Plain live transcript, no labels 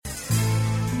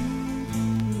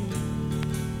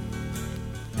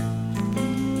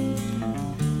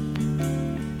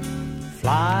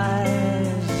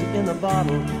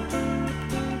bottle.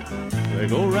 They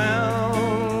go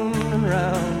round and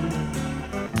round,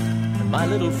 and my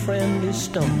little friend, he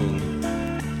stumbled,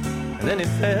 and then he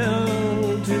fell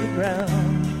to the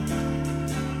ground.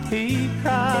 He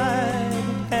cried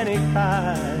and he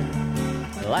cried,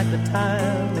 like the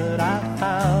time that I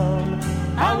found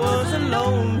I was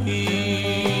alone here.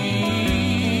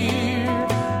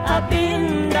 I've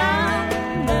been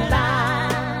down the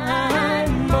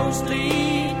line,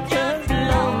 mostly just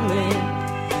lonely,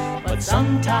 but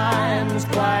sometimes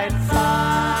quite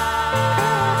fine.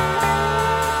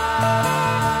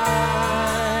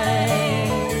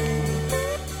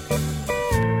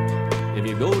 If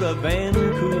you go to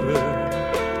Vancouver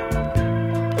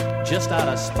just out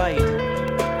of spite,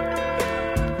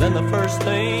 then the first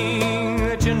thing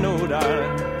that you know,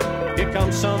 darling, here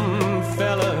comes some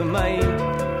fella who might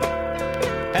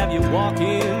have you walk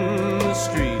in the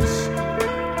streets.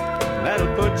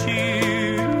 That'll put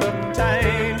you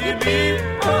uptight. You'll be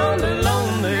all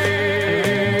alone there.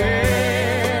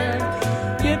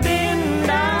 You've been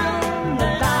down the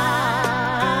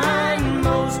line,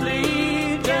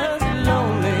 mostly just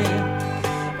lonely,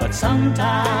 but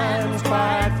sometimes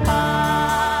quite fine.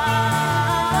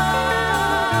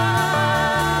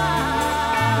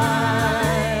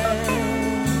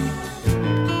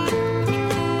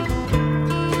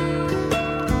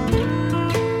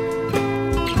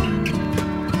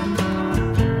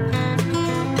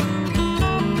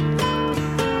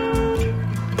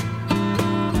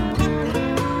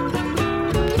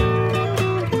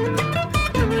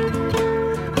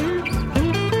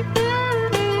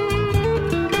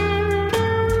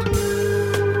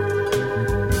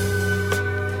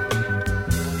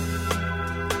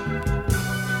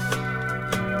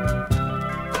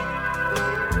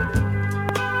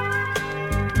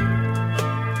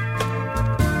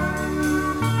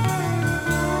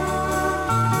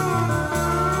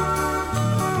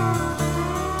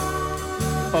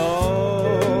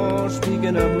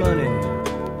 Of money,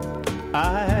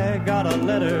 I got a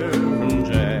letter from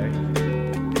Jack.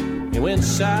 He went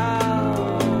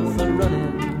south a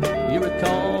running, you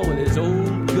recall, with his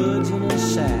old goods in a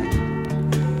sack.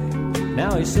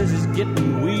 Now he says he's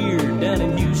getting weird down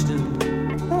in Houston.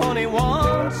 When he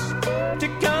wants to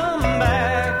come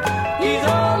back, he's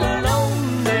all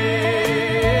alone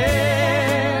there.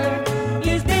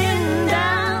 He's been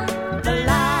down the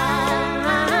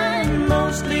line,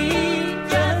 mostly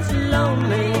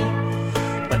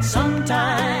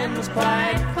sometimes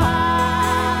quite fine.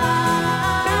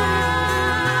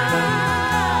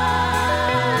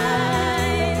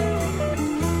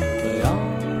 We all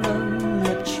run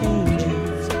the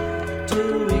changes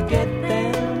till we get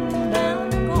them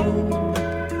down cold.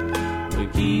 We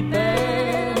keep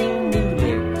adding new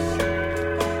licks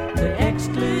to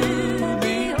exclude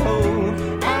the old,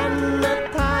 and the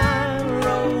time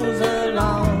rolls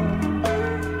along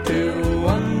till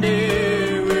one day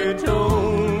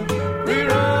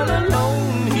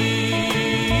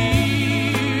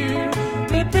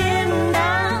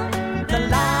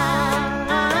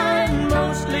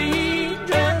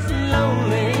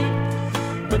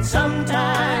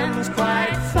sometimes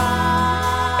quite fine.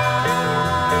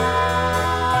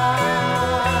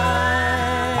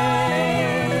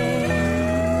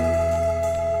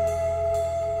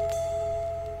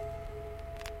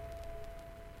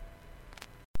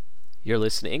 You're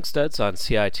listening to Ink Studs on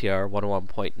CITR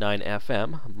 101.9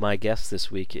 FM. My guest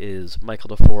this week is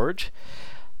Michael DeForge.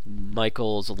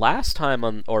 Michael's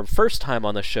first time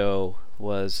on the show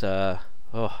was, I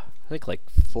think like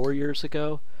 4 years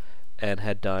ago, and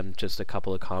had done just a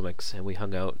couple of comics, and we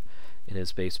hung out in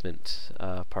his basement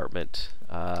apartment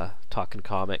talking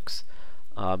comics.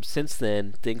 Since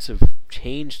then, things have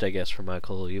changed, I guess, for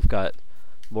Michael. You've got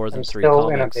more than 3 comics. I'm still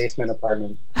in a basement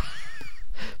apartment.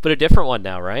 But a different one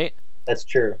now, right? That's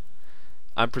true.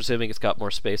 I'm presuming it's got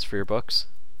more space for your books?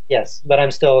 Yes, but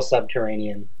I'm still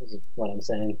subterranean, is what I'm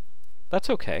saying. That's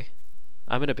okay.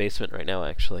 I'm in a basement right now,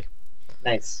 actually.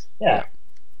 Nice. Yeah.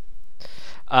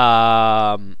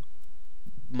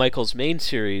 Michael's main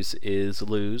series is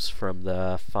Lose from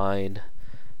the fine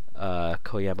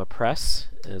Koyama Press,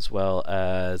 as well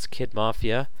as Kid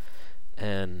Mafia,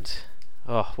 and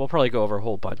we'll probably go over a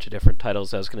whole bunch of different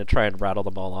titles. I was going to try and rattle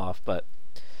them all off, but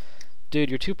dude,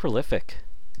 you're too prolific.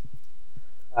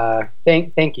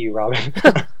 Thank you, Robin.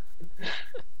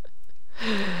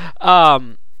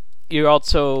 You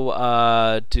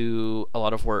also do a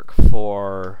lot of work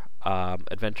for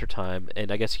Adventure Time,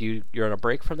 and I guess you're on a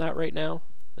break from that right now?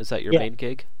 Is that your main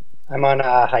gig? I'm on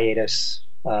a hiatus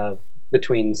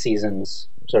between seasons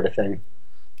sort of thing.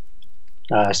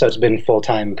 So it's been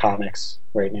full-time comics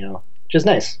right now, which is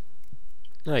nice.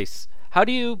 Nice. How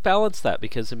do you balance that?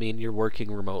 Because I mean, you're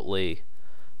working remotely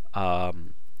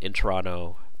in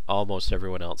Toronto. Almost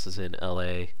everyone else is in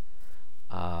LA.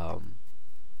 Um,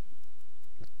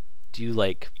 do you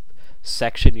like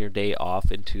section your day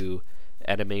off into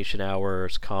animation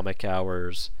hours, comic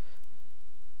hours,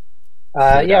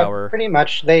 food Yeah, hour? pretty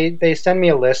much. They send me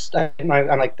a list. I'm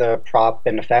like the prop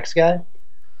and effects guy.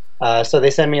 So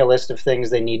they send me a list of things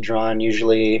they need drawn,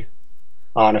 usually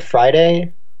on a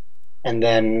Friday, and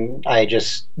then I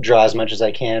just draw as much as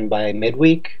I can by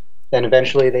midweek. Then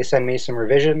eventually they send me some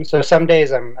revision. So some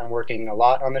days I'm working a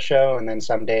lot on the show, and then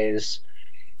some days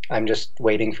I'm just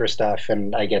waiting for stuff,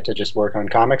 and I get to just work on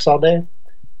comics all day.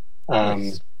 Um,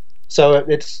 Nice. so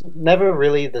it's never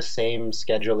really the same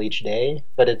schedule each day,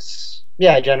 but it's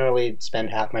yeah. I generally spend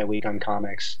half my week on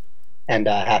comics, and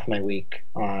half my week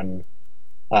on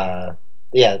uh,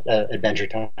 Adventure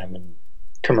Time and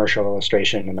commercial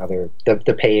illustration and other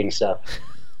the paying stuff.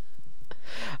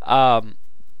 Um,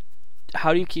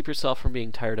 how do you keep yourself from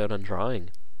being tired out on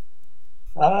drawing?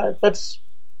 That's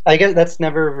I guess that's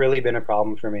never really been a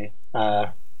problem for me.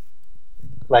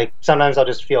 Like sometimes I'll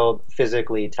just feel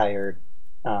physically tired,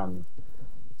 um,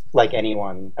 like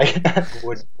anyone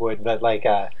would, but like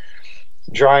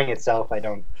drawing itself, I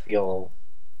don't feel.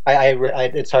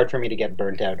 It's hard for me to get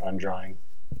burnt out on drawing,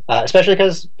 especially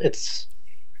because it's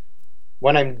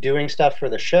when I'm doing stuff for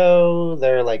the show.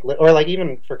 They're like, or like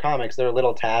even for comics, there are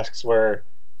little tasks where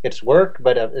it's work,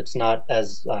 but it's not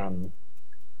as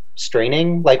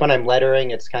straining. Like when I'm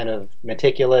lettering, it's kind of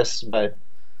meticulous, but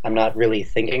I'm not really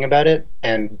thinking about it.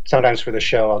 And sometimes for the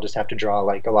show, I'll just have to draw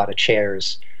like a lot of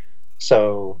chairs,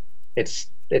 so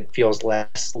it feels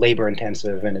less labor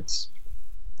intensive, and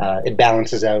it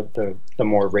balances out the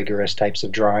more rigorous types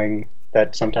of drawing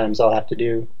that sometimes I'll have to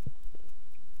do.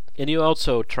 And you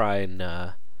also try and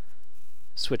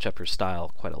switch up your style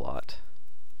quite a lot.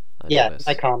 I Yeah, notice.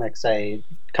 my comics, I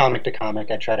comic to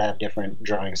comic, I try to have different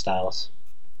drawing styles,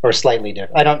 or slightly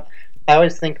different. I don't. I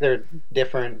always think they're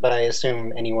different, but I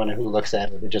assume anyone who looks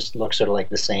at it, it just looks sort of like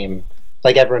the same.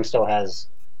 Like everyone still has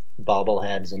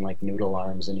bobbleheads and like noodle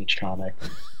arms in each comic.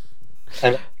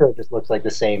 I'm sure it just looks like the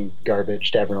same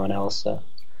garbage to everyone else. So,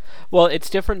 Well, it's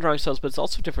different drawing styles, but it's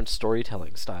also different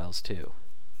storytelling styles too.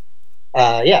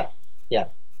 yeah, yeah,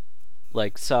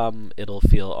 Like some, it'll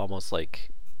feel almost like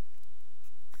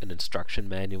an instruction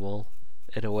manual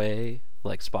in a way,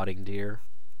 like spotting deer.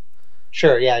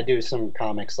 sure, yeah. I do some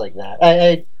comics like that.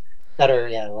 That are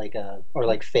yeah, like or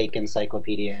like fake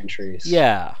encyclopedia entries.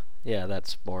 Yeah, yeah,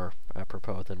 that's more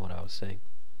apropos than what I was saying.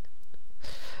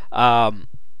 Um,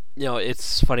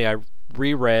 it's funny. I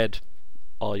reread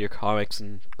all your comics,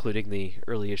 including the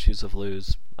early issues of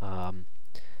Lose.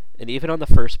 And even on the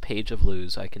first page of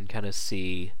Lose, I can kind of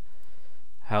see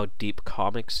how deep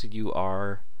comics you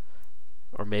are.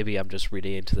 Or maybe I'm just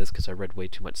reading into this because I read way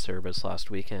too much Cerebus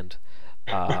last weekend.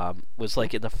 Was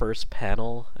like in the first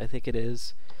panel, I think it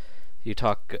is. You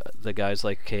talk, the guy's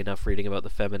like, okay, enough reading about the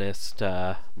feminist,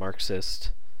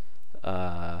 Marxist,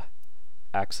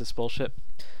 Axis bullshit.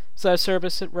 Is that a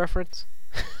Cerebus reference?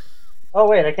 Oh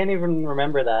wait, I can't even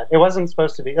remember that. It wasn't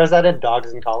supposed to be. Was that a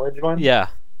Dogs in College one? Yeah.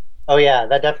 Oh yeah,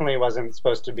 that definitely wasn't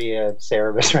supposed to be a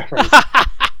Cerebus reference.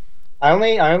 I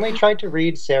only tried to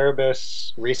read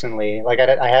Cerebus recently. Like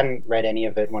I hadn't read any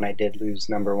of it when I did lose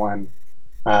number one.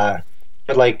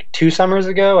 But like 2 summers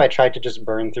ago, I tried to just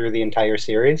burn through the entire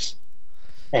series,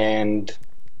 and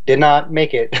did not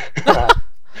make it.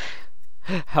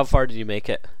 How far did you make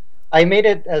it? I made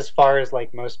it as far as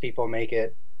like most people make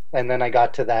it, and then I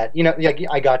got to that. Like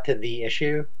I got to the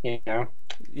issue,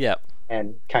 Yep.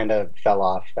 and kind of fell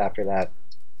off after that.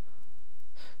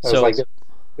 I was So, like,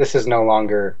 this is no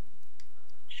longer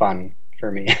fun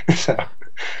for me. So,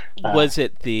 was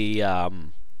it the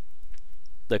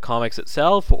comics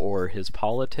itself, or his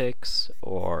politics,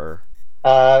 or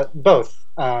both.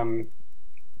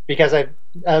 Because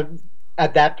uh,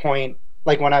 at that point,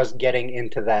 like when I was getting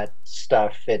into that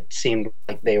stuff, it seemed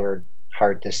like they were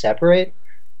hard to separate.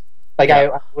 Like Yeah. I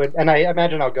would, and I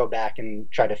imagine I'll go back and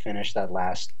try to finish that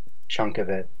last chunk of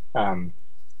it.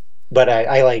 But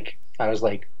I was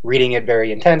like reading it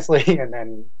very intensely, and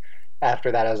then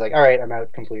after that, I was like, all right, I'm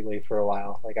out completely for a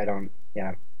while. Like I don't,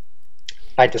 yeah,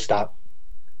 I had to stop.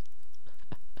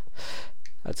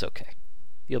 That's okay.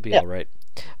 You'll be Yeah. all right.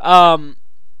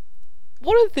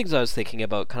 One of the things I was thinking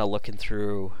about, kind of looking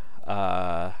through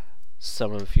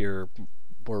some of your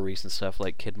more recent stuff,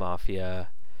 like Kid Mafia,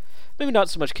 maybe not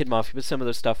so much Kid Mafia, but some of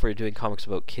the stuff where you're doing comics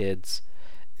about kids,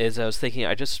 is I was thinking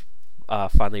I just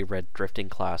finally read Drifting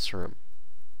Classroom.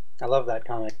 I love that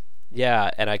comic.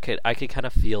 Yeah, and I could kind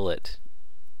of feel it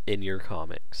in your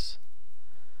comics.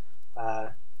 Uh,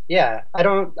 Yeah, I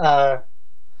don't.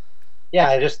 Yeah,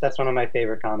 I just that's one of my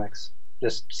favorite comics.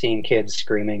 Just seeing kids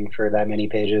screaming for that many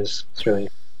pages. It's really,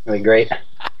 really great.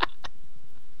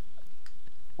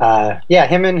 Yeah,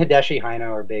 him and Hideshi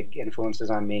Haino are big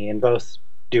influences on me, and both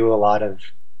do a lot of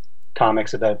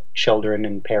comics about children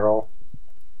in peril.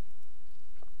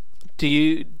 Do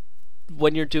you,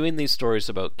 when you're doing these stories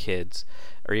about kids,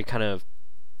 are you kind of,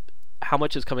 how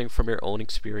much is coming from your own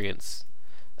experience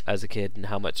as a kid, and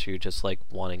how much are you just like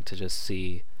wanting to just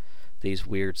see these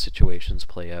weird situations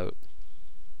play out?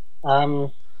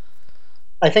 Um,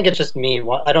 I think it's just me.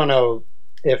 I don't know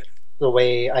if the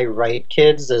way I write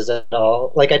kids is at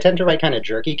all like I tend to write kind of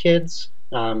jerky kids.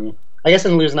 I guess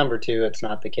in Lose Number Two, it's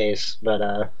not the case,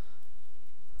 but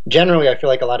generally, I feel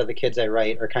like a lot of the kids I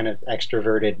write are kind of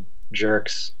extroverted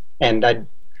jerks, and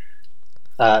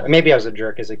maybe I was a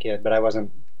jerk as a kid, but I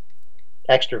wasn't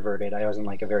extroverted. I wasn't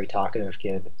like a very talkative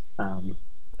kid.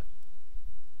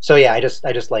 So yeah, I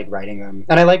just like writing them,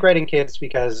 and I like writing kids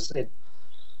because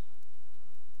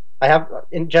I have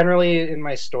generally in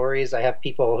my stories I have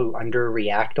people who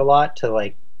underreact a lot to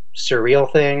like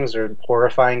surreal things or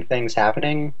horrifying things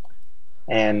happening,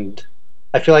 and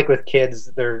I feel like with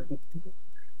kids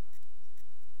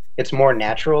it's more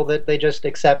natural that they just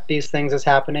accept these things as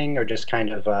happening or just kind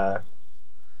of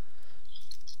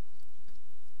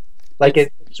like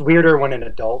it's weirder when an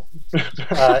adult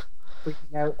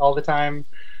freaking out all the time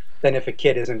than if a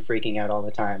kid isn't freaking out all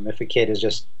the time. If a kid is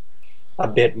just a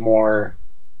bit more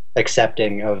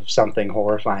accepting of something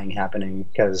horrifying happening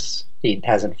because he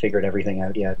hasn't figured everything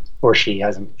out yet, or she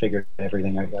hasn't figured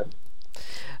everything out yet.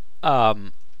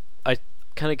 I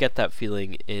kind of get that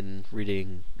feeling in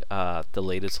reading the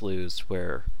latest Lose,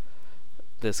 where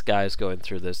this guy's going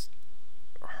through this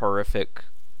horrific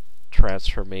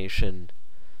transformation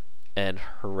and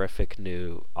horrific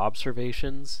new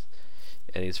observations,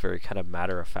 and he's very kind of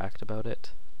matter-of-fact about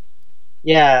it.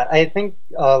 Yeah, I think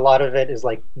a lot of it is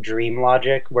like dream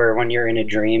logic, where when you're in a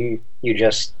dream, you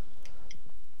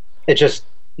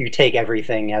take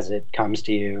everything as it comes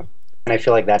to you. And I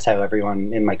feel like that's how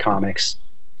everyone in my comics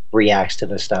reacts to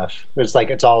this stuff. It's like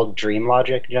it's all dream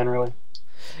logic generally.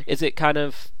 Is it kind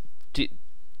of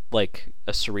like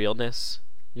a surrealness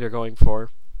you're going for?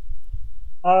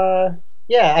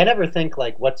 Yeah, I never think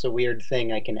like what's a weird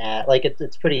thing I can add. Like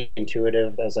it's pretty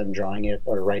intuitive as I'm drawing it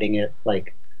or writing it.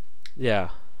 Like yeah,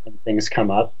 things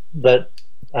come up, but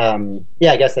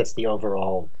yeah, I guess that's the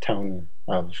overall tone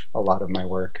of a lot of my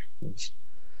work.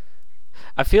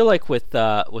 I feel like with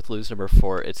Lose Number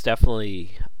 4, it's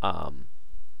definitely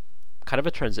kind of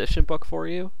a transition book for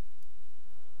you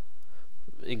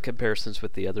in comparisons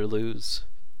with the other Lose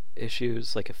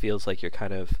issues. Like it feels like you're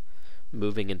kind of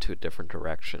moving into a different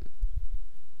direction.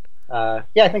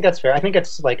 Yeah, I think that's fair. I think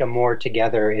it's like a more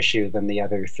together issue than the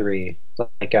other three.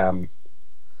 Like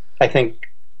I think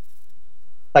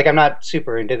like I'm not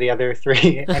super into the other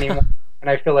three anymore, and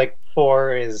I feel like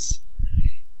 4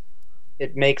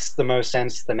 it makes the most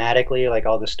sense thematically. Like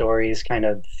all the stories kind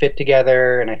of fit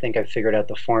together, and I think I've figured out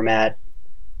the format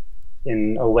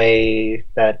in a way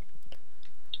that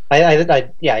I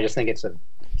just think it's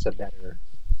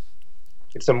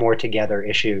a more together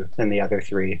issue than the other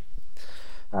three.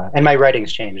 And my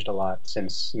writing's changed a lot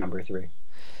since number 3.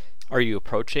 Are you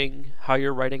approaching how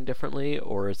you're writing differently,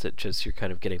 or is it just you're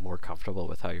kind of getting more comfortable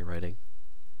with how you're writing?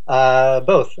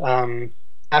 Both.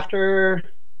 After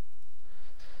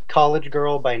College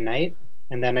Girl by Night,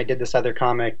 and then I did this other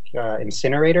comic,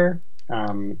 Incinerator,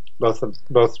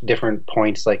 both different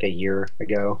points like a year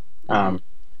ago.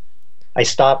 I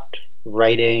stopped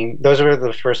writing. Those were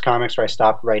the first comics where I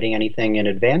stopped writing anything in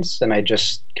advance, and I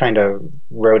just kind of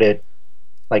wrote it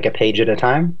like a page at a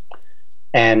time.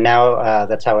 And now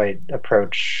that's how I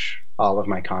approach all of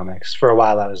my comics. For a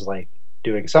while I was like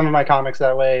doing some of my comics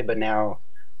that way, but now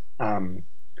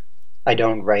I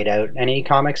don't write out any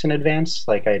comics in advance.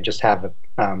 Like I just have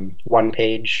one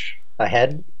page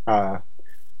ahead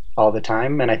all the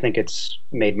time, and I think it's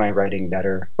made my writing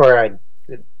better. Or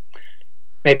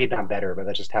maybe not better, but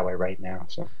that's just how I write now.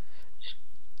 So,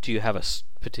 do you have a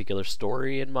particular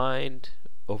story in mind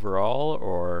overall,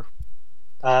 or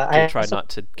I try not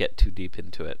to get too deep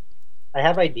into it? I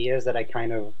have ideas that I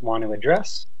kind of want to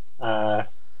address, but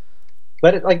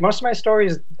like most of my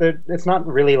stories, it's not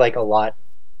really like a lot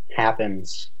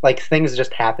happens. Like things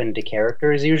just happen to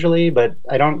characters usually, but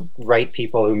I don't write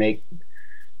people who make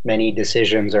many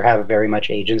decisions or have very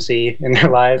much agency in their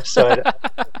lives. So,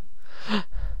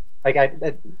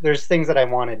 there's things that I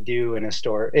want to do in a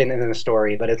story, in a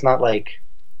story, but it's not like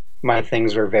my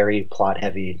things were very plot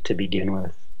heavy to begin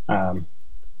with.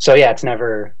 So yeah, it's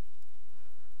never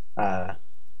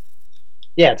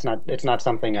yeah, it's not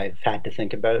something I've had to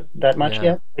think about that much Yeah.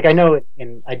 yet. Like I know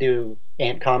I do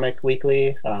Ant Comic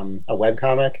Weekly, a web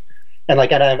comic, and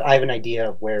like I have an idea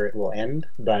of where it will end,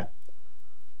 but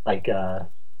like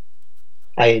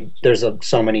I there's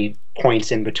so many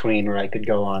points in between where I could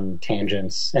go on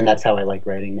tangents, and that's how I like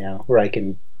writing now, where I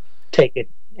can take it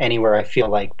anywhere I feel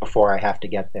like before I have to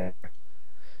get there.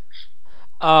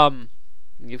 Um,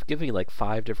 you've given me like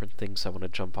five different things I want to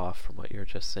jump off from what you're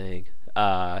just saying.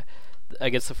 Uh, I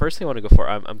guess the first thing I want to go for,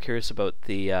 I'm curious about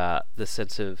the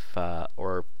sense of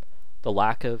or the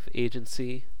lack of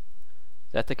agency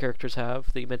that the characters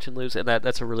have that you mentioned, Luz, and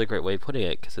that's a really great way of putting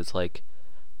it because it's like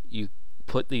you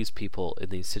put these people in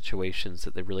these situations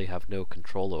that they really have no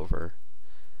control over,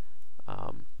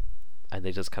 um, and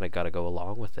they just kind of got to go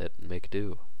along with it and make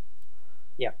do.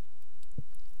 Yeah.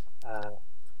 Uh,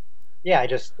 yeah, I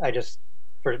just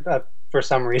for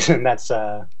some reason that's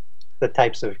the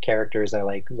types of characters I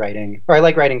like writing, or I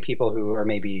like writing people who are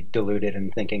maybe deluded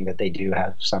and thinking that they do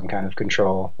have some kind of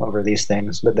control over these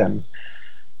things, but then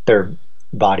their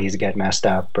bodies get messed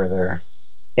up or their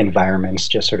environments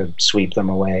just sort of sweep them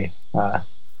away.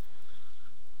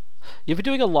 You've been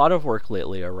doing a lot of work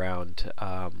lately around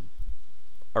um,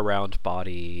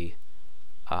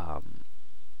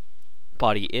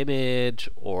 body image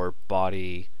or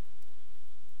body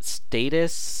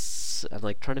status. I'm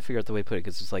like trying to figure out the way to put it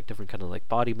because it's like different kind of like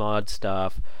body mod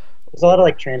stuff. There's a lot of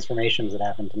like transformations that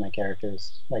happen to my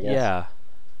characters, I guess, Yeah.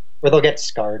 or they'll get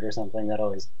scarred or something. That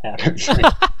always happens.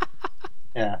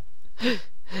 Yeah.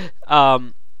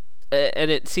 um,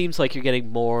 and it seems like you're getting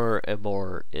more and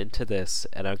more into this,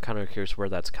 and I'm kind of curious where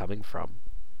that's coming from.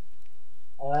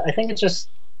 I think it's just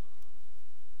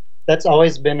that's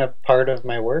always been a part of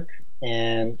my work,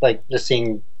 and like just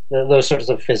seeing those sorts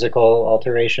of physical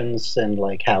alterations and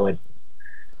like how it.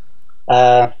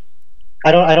 Uh,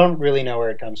 I don't really know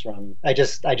where it comes from. I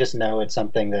just know it's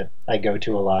something that I go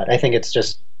to a lot. I think it's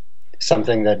just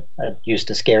something that used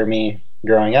to scare me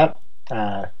growing up,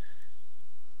 uh,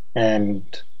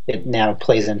 and it now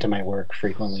plays into my work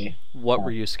frequently. What Uh,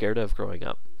 were you scared of growing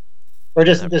up? or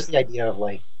just Never. just the idea of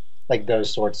like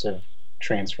those sorts of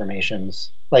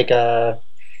transformations, like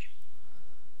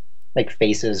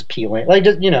faces peeling, like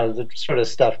just the sort of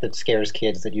stuff that scares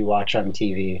kids that you watch on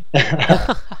TV,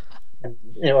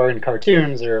 or in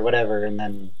cartoons or whatever, and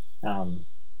then um,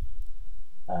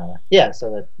 yeah,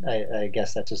 so that I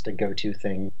guess that's just a go-to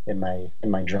thing in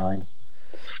my drawing.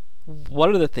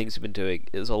 One of the things you've been doing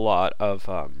is a lot of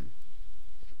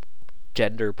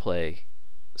gender play,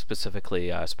 specifically,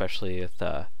 especially with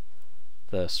the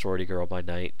sorority girl by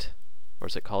night, or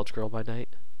is it college girl by night?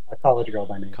 A college girl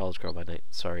by name. College girl by night.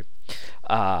 Sorry,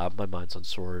 my mind's on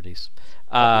sororities.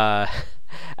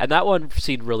 And that one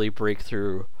seemed really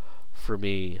breakthrough for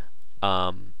me,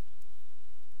 um,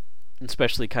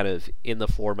 especially kind of in the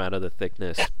format of the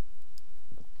thickness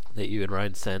that you and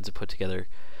Ryan Sands have put together,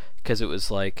 because it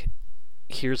was like,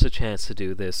 here's a chance to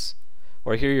do this,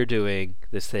 or here you're doing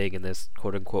this thing in this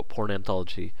quote unquote porn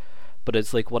anthology, but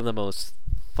it's like one of the most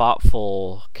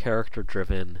thoughtful, character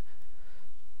driven,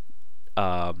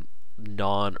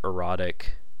 non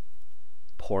erotic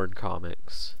porn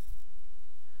comics.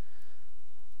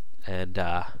 And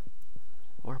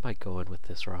where am I going with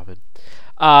this, Robin?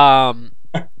 Um,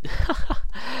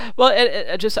 well,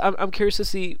 I'm curious to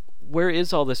see where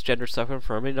is all this gender stuff coming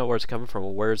from. I don't know where it's coming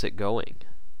from. Where is it going?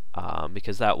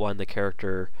 Because that one, the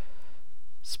character,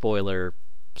 spoiler,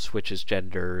 switches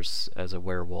genders as a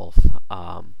werewolf.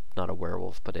 Not a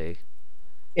werewolf, but a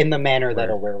In the manner that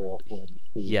where. a werewolf would.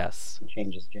 He Yes.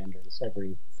 changes genders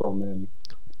every full moon.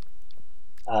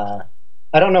 Uh,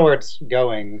 I don't know where it's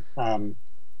going.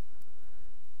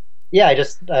 Yeah,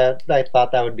 I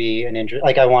thought that would be an interest.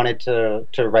 Like I wanted to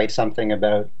write something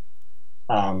about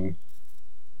um,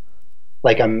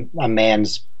 like a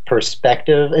man's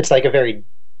perspective. It's like a very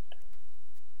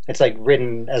it's like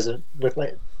written as a with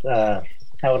like how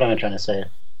what am I trying to say?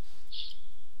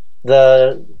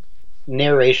 The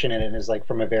narration in it is like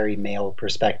from a very male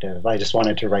perspective. I just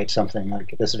wanted to write something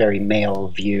like this very male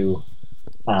view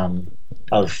um,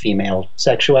 of female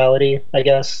sexuality, I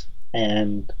guess.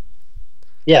 And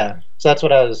yeah, so that's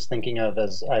what I was thinking of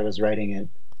as I was writing it.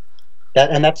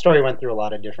 That story went through a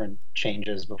lot of different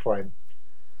changes before I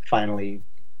finally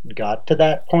got to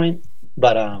that point.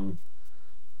 But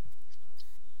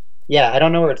yeah, I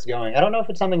don't know where it's going. I don't know if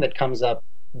it's something that comes up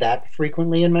that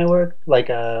frequently in my work.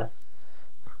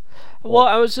 Well,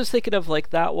 I was just thinking of like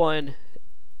that one,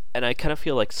 and I kind of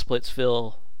feel like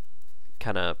Splitsville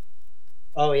kind of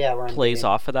oh yeah, where I'm plays being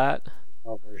off of that.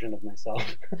 a version of myself.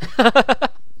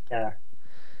 Yeah.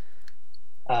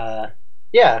 Uh,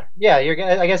 yeah.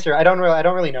 I guess you're. I don't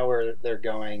really know where they're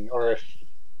going, or if.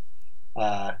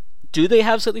 Uh, Do they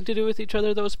have something to do with each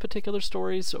other? Those particular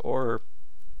stories, or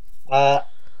uh,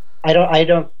 I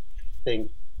don't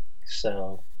think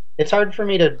so. It's hard for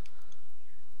me to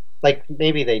like.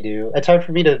 Maybe they do. It's hard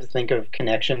for me to think of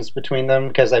connections between them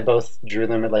because I both drew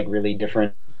them at like really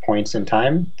different points in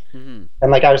time, mm-hmm.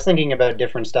 and like I was thinking about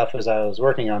different stuff as I was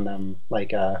working on them.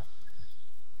 Like,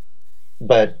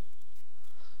 but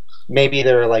maybe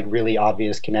there are like really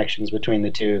obvious connections between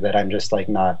the two that I'm just like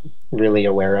not really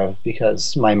aware of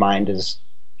because my mind is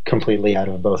completely out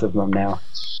of both of them now.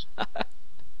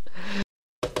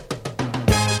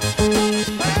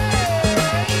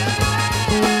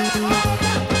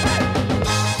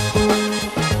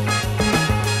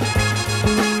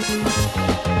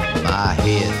 My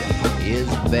head is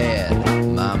bad,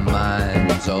 my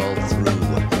mind's all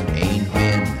through. Ain't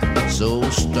been so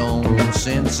stoned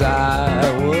since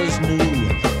I was new.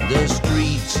 The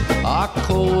streets are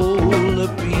cold, the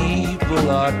people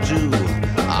are too.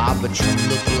 Ah, but you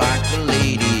look like a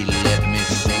lady, let me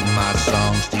sing my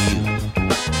songs to you.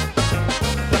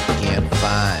 Can't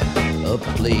find a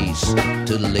place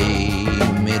to lay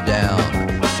me down.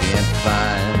 Can't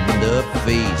find a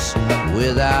face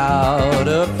without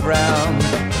a frown.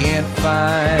 Can't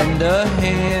find a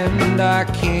hand I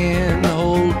can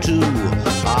hold to.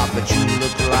 Ah, but you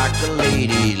look like a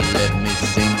lady, let me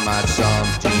sing my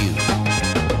songs to you.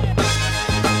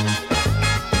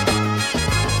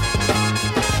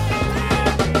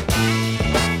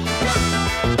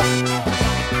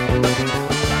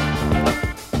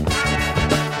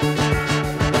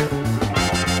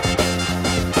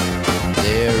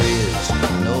 There is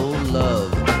no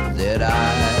love that I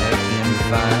can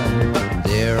find.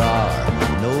 There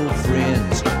are no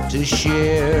friends to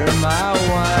share my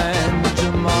wine.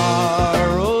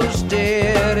 Tomorrow's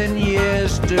dead and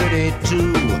yesterday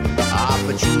too. Ah,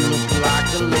 but you look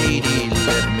like a lady,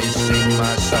 let me sing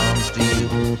my songs to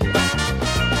you.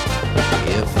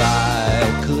 If I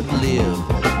could live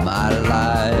my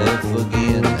life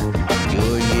again,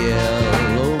 your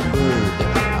yellow bird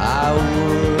I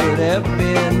would have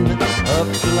been, a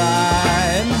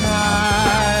flying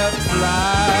high, a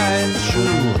flying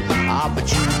true. Ah, but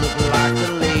you look like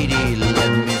a lady,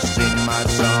 let me sing my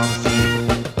songs to you.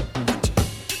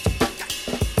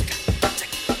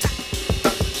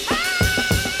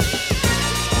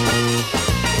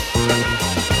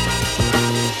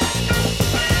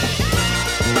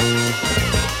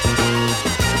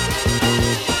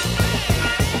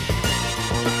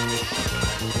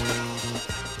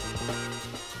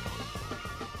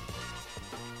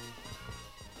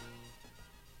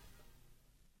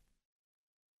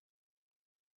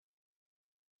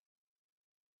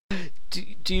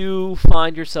 Do you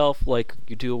find yourself like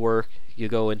you do work, you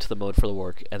go into the mode for the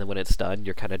work, and then when it's done,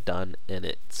 you're kind of done,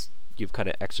 and you've kind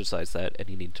of exercised that, and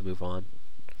you need to move on?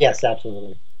 Yes,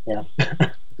 absolutely. Yeah.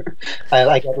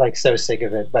 I get like so sick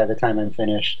of it by the time I'm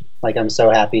finished. Like I'm so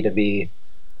happy to be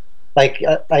like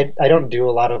I don't do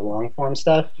a lot of long form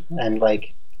stuff, and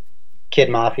like Kid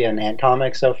Mafia and Ant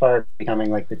Comics so far are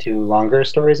becoming like the two longer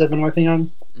stories I've been working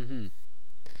on. Mm-hmm.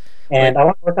 And I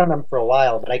want to work on them for a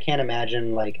while, but I can't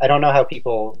imagine like I don't know how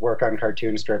people work on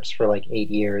cartoon strips for like 8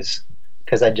 years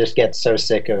because I just get so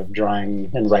sick of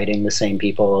drawing and writing the same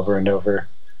people over and over.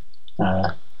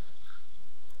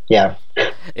 Yeah.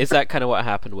 Is that kind of what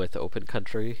happened with Open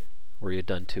Country, where you'd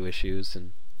done 2 issues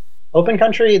and? Open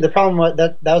Country, the problem was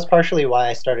that was partially why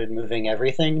I started moving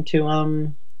everything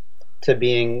to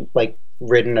being like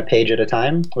written a page at a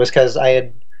time, was because I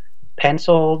had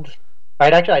penciled.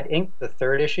 I'd inked the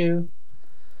 3rd issue,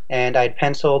 and I'd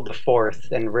penciled the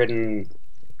 4th and written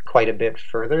quite a bit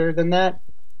further than that.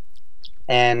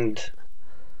 And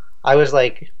I was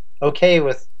like okay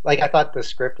with like I thought the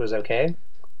script was okay,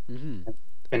 Mm-hmm.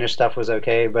 finished stuff was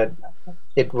okay, but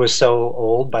it was so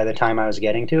old by the time I was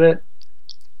getting to it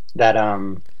that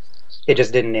it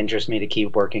just didn't interest me to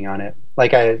keep working on it.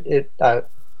 Like it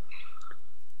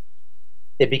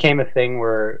became a thing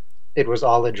where it was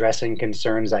all addressing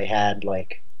concerns I had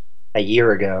like a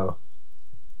year ago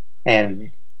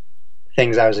and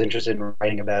things I was interested in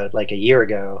writing about like a year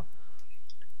ago.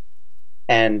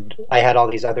 And I had all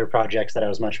these other projects that I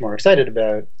was much more excited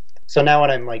about. So now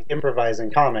when I'm like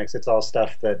improvising comics, it's all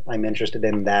stuff that I'm interested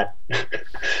in that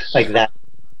like that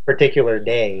particular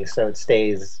day. So it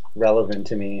stays relevant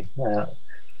to me.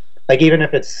 Like even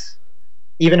if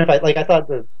I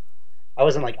thought I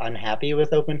wasn't like unhappy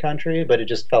with Open Country, but it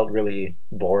just felt really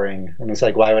boring. And it's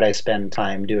like, why would I spend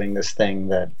time doing this thing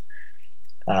that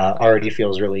already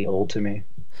feels really old to me?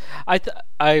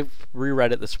 I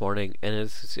reread it this morning, and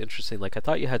it's interesting. Like I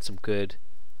thought you had some good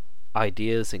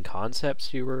ideas and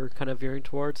concepts you were kind of veering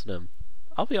towards, and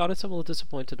I'll be honest, I'm a little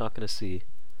disappointed not going to see.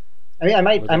 I mean, I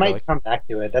Where they're going. might come back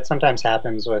to it. That sometimes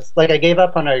happens with, like, I gave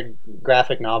up on a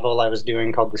graphic novel I was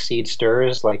doing called The Seed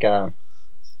Stirs, like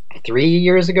 3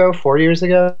 years ago, 4 years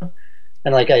ago,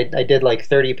 and like I did like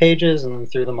 30 pages and then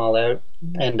threw them all out.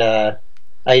 And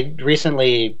I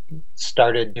recently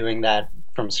started doing that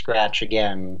from scratch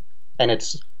again, and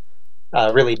it's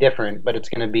really different, but it's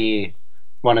going to be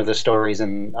one of the stories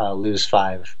in Lose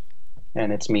 5,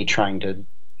 and it's me trying to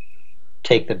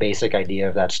take the basic idea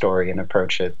of that story and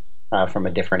approach it from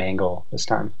a different angle this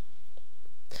time.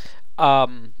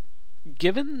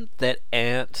 Given that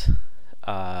Ant,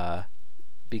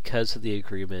 because of the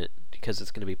agreement, because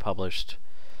it's going to be published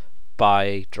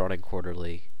by Drowning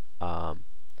Quarterly,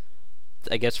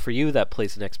 I guess for you that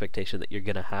plays an expectation that you're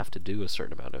going to have to do a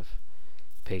certain amount of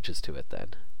pages to it. Then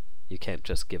you can't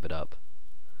just give it up.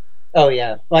 Oh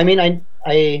yeah. Well, I mean,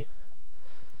 I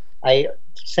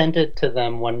sent it to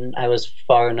them when I was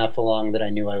far enough along that I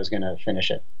knew I was going to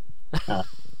finish it.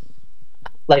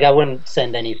 Like, I wouldn't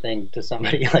send anything to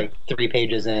somebody like 3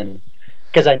 pages in,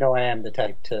 because I know I am the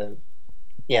type to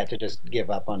just give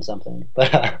up on something.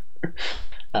 But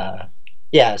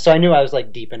yeah, so I knew I was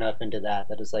like deep enough into that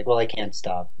it's like, well, I can't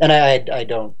stop, and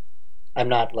I'm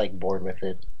not like bored with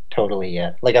it totally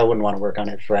yet. Like, I wouldn't want to work on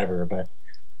it forever, but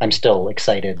I'm still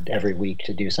excited every week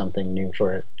to do something new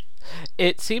for it.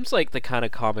 It seems like the kind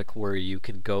of comic where you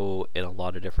can go in a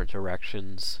lot of different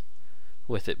directions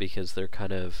with it, because they're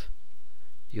kind of,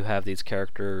 you have these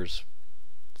characters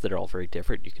that are all very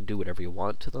different. You can do whatever you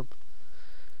want to them.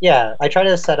 Yeah, I try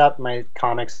to set up my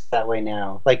comics that way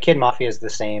now. Like, Kid Mafia is the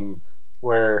same,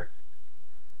 where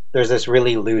there's this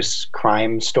really loose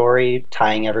crime story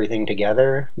tying everything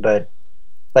together, but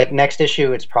like next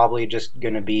issue it's probably just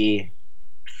going to be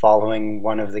following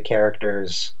one of the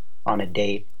characters on a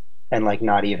date and like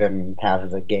not even have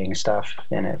the gang stuff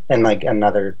in it. And like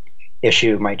another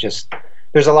issue might just,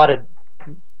 there's a lot of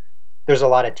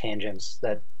tangents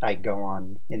that I go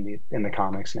on in the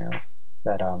comics now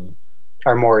that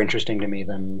are more interesting to me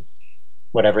than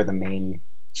whatever the main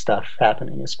stuff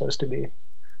happening is supposed to be.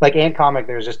 Like Ant Comic,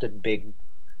 there's just a big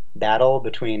battle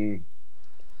between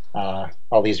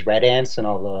all these red ants and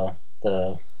all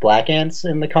the black ants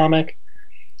in the comic,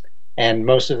 and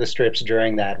most of the strips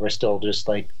during that were still just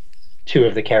like 2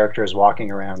 of the characters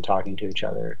walking around talking to each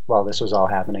other while this was all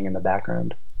happening in the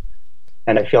background.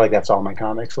 And I feel like that's all my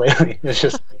comics lately. It's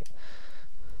just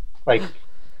like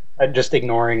I'm just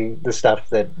ignoring the stuff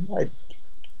that I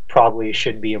probably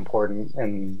should be important,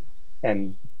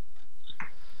 and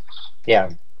yeah.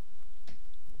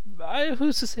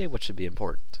 Who's to say what should be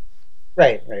important?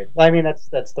 Right. Well, I mean,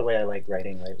 that's the way I like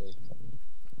writing lately.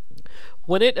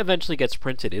 When it eventually gets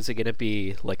printed, is it going to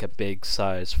be like a big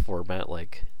size format,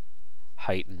 like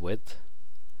height and width?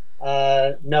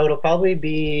 No, it'll probably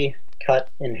be cut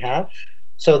in half.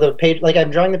 So the page, like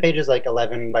I'm drawing the pages like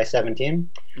 11 by 17,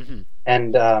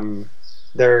 and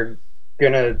they're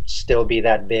gonna still be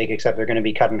that big, except they're gonna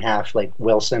be cut in half, like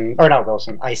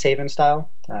Ice Haven style.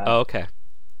 Okay.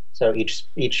 So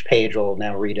each page will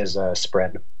now read as a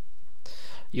spread.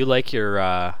 You like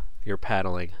your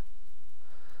paddling?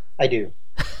 I do.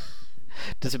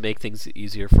 Does it make things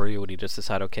easier for you when you just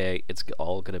decide, okay, it's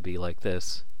all gonna be like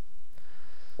this?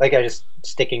 Like I just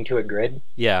sticking to a grid?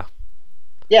 Yeah.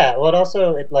 Yeah,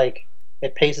 well,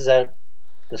 it paces out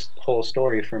this whole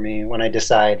story for me when I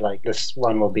decide, like, this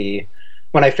one will be,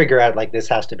 when I figure out, like, this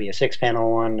has to be a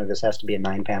 6-panel one or this has to be a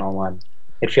 9-panel one.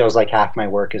 It feels like half my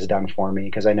work is done for me,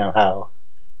 because I know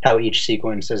how each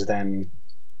sequence is then,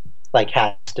 like,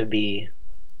 has to be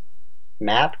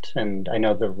mapped, and I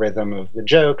know the rhythm of the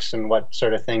jokes and what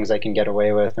sort of things I can get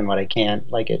away with and what I can't.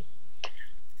 Like, it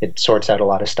sorts out a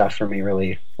lot of stuff for me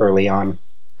really early on.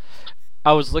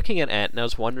 I was looking at Ant and I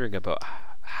was wondering about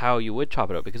how you would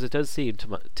chop it up, because it does seem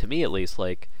to me at least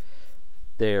like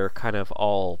they're kind of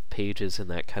all pages in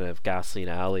that kind of Gasoline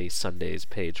Alley Sundays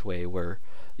page way, where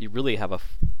you really have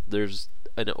there's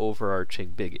an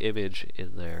overarching big image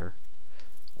in there.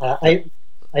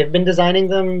 I've been designing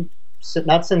them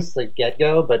not since the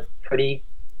get-go, but pretty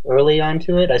early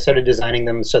onto it. I started designing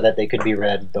them so that they could be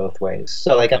read both ways.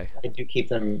 So like okay. I do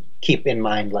keep in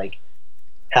mind like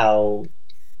how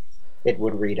it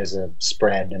would read as a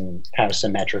spread and how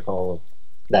symmetrical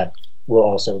that will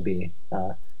also be.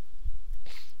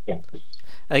 Yeah.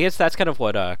 I guess that's kind of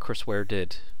what Chris Ware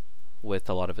did with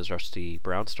a lot of his Rusty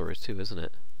Brown stories too, isn't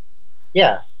it?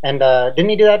 Yeah, and didn't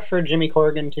he do that for Jimmy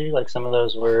Corrigan too? Like some of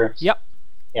those were. Yep.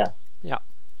 Yeah. Yeah.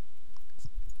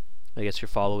 I guess you're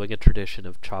following a tradition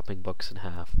of chopping books in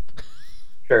half.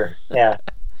 Sure. Yeah.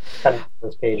 Cutting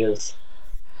those pages.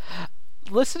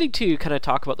 Listening to you kind of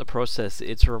talk about the process,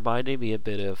 it's reminding me a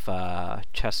bit of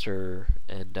Chester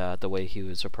and the way he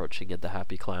was approaching it, the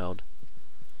Happy Clown.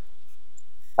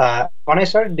 When I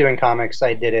started doing comics,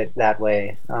 I did it that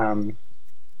way,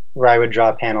 where I would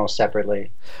draw panels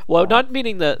separately. Well, not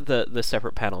meaning the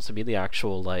separate panels. I mean the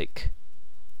actual, like,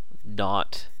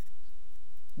 not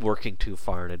working too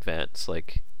far in advance,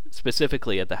 like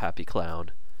specifically at the Happy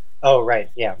Clown. Oh, right,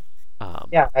 yeah.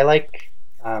 Yeah, I like...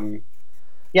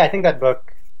 yeah, I think that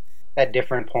book, at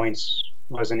different points,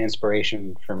 was an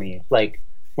inspiration for me. Like,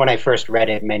 when I first read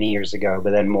it many years ago,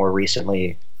 but then more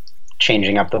recently,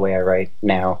 changing up the way I write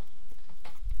now.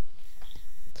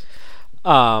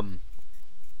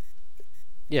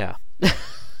 Yeah.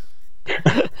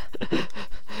 That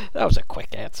was a quick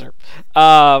answer.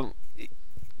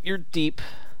 You're deep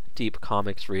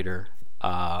comics reader.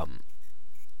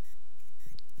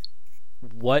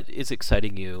 What is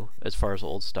exciting you as far as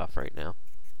old stuff right now?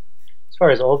 As far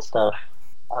as old stuff,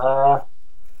 I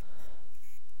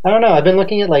don't know. I've been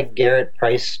looking at like Garrett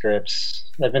Price strips.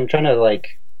 I've been trying to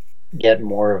like get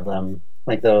more of them,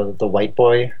 like the White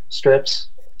Boy strips.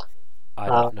 I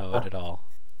don't know it at all.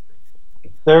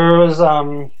 There was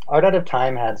Art Out of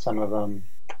Time had some of them,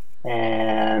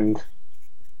 and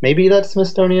maybe that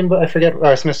Smithsonian book. I forget,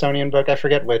 or Smithsonian book. I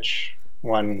forget which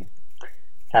one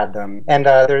had them. And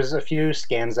there's a few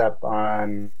scans up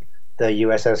on the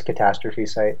USS Catastrophe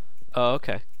site. Oh,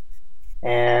 okay.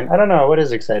 And I don't know what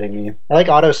is exciting me. I like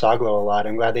Otto Soglo a lot.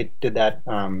 I'm glad they did that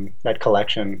that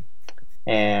collection.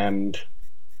 And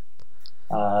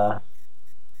I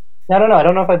don't know. I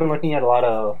don't know if I've been looking at a lot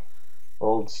of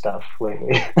old stuff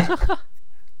lately.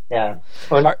 Yeah,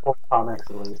 or not old comics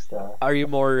at least. Are you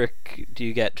more? Do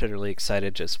you get generally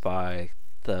excited just by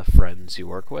the friends you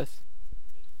work with?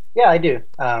 Yeah, I do.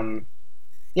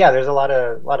 Yeah, there's a lot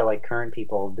of like current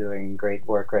people doing great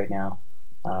work right now.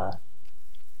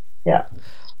 Yeah.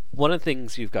 One of the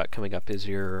things you've got coming up is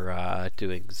you're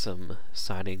doing some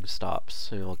signing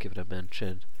stops, and I'll give it a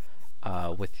mention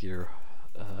with your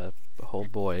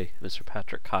homeboy, Mr.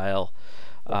 Patrick Kyle.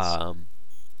 Yes.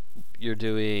 You're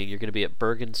going to be at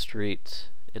Bergen Street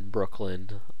in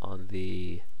Brooklyn on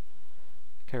the,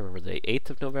 I can't remember, the 8th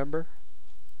of November?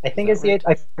 I think it's the 8th.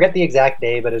 I forget the exact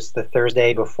day, but it's the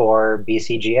Thursday before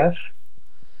BCGF.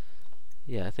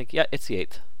 Yeah, I think, it's the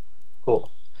 8th. Cool.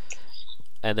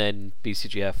 And then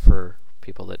BCGF, for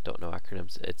people that don't know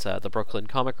acronyms, it's the Brooklyn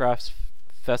Comic Crafts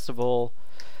Festival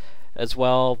as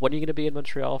well. When are you going to be in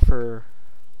Montreal for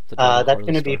the that's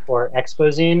going to be for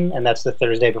Expozine, and that's the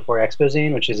Thursday before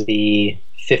Expozine, which is the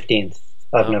 15th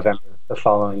of November, the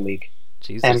following week.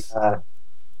 Jesus. And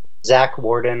Zach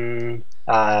Warden...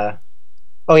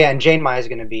 oh yeah, and Jane Mai is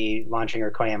going to be launching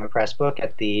her Koyama Press book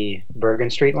at the Bergen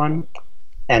Street one.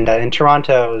 And in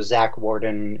Toronto, Zach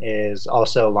Warden is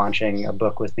also launching a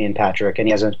book with me and Patrick, and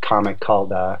he has a comic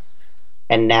called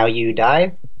And Now You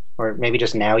Die, or maybe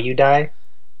just Now You Die.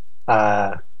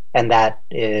 And that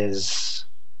is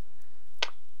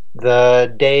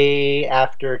the day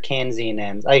after Canzine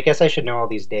ends. I guess I should know all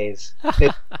these days.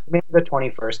 It's maybe the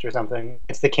 21st or something.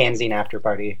 It's the Canzine after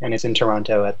party, and it's in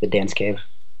Toronto at the Dance Cave.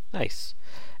 Nice.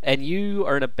 And you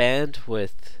are in a band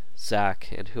with Zach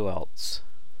and who else?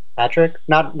 Patrick?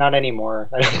 Not anymore,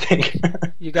 I don't think.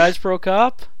 You guys broke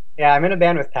up? Yeah, I'm in a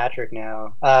band with Patrick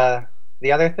now.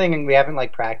 The other thing, we haven't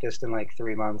like practiced in like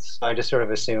 3 months, so I just sort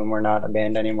of assume we're not a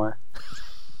band anymore.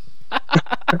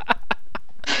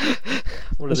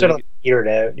 What are sort of like petered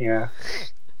out, yeah.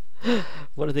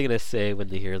 What are they gonna say when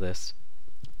they hear this?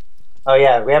 Oh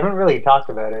yeah, we haven't really talked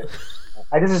about it.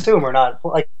 I just assume we're not,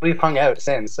 like, we've hung out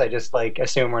since. I just like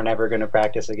assume we're never going to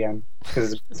practice again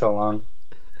because it's been so long.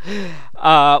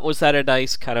 Was that a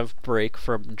nice kind of break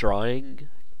from drawing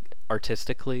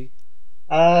artistically?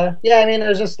 Yeah, I mean, it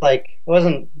was just like, it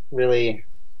wasn't really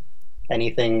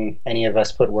anything any of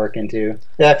us put work into.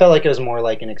 Yeah, I felt like it was more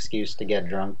like an excuse to get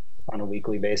drunk on a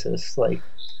weekly basis, like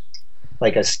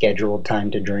a scheduled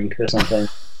time to drink or something.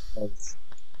 It's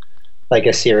like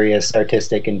a serious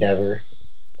artistic endeavor.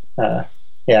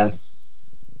 Yeah.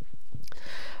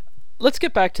 Let's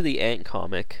get back to the Ant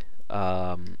comic.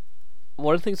 One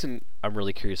of the things I'm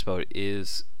really curious about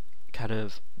is kind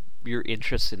of your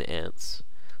interest in ants.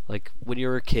 Like, when you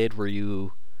were a kid, were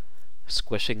you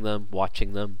squishing them,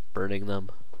 watching them, burning them?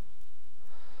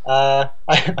 I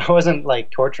wasn't like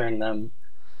torturing them,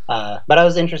 but I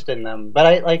was interested in them. But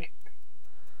I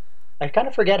kind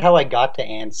of forget how I got to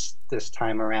ants this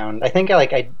time around. I think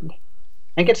I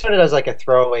think it started as like a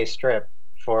throwaway strip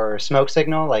for Smoke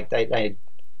Signal. Like I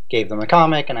gave them a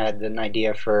comic and I had an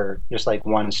idea for just like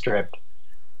one strip,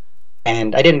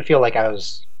 and I didn't feel like I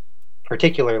was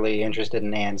particularly interested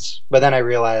in ants. But then I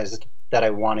realized that I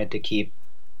wanted to keep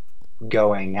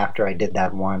going after I did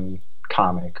that one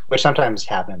comic, which sometimes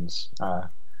happens.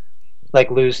 Like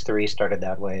Lose 3 started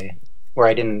that way, where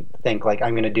I didn't think like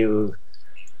I'm going to do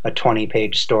a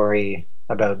 20-page story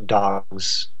about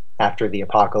dogs after the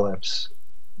apocalypse.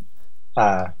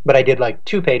 But I did like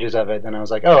 2 pages of it, and I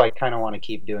was like, oh, I kind of want to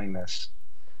keep doing this.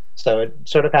 So it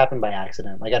sort of happened by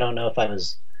accident. Like I don't know if I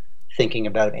was thinking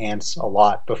about ants a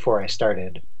lot before I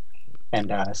started.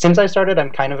 And since I started,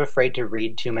 I'm kind of afraid to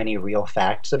read too many real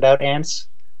facts about ants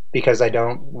because I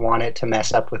don't want it to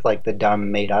mess up with like the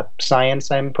dumb made up science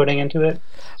I'm putting into it.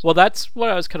 Well, that's what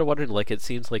I was kind of wondering. Like, it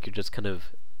seems like you're just kind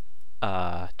of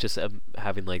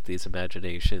having like these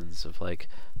imaginations of like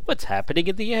what's happening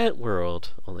in the ant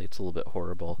world. Only it's a little bit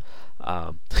horrible.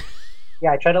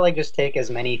 Yeah, I try to like just take as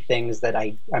many things that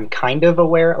I'm kind of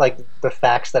aware, like the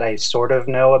facts that I sort of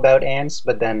know about ants,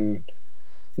 but then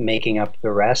making up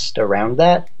the rest around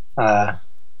that.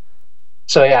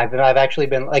 So yeah, I've actually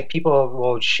been like people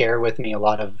will share with me a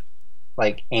lot of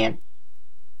like ant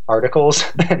articles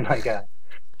and like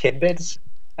tidbits,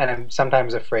 and I'm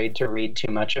sometimes afraid to read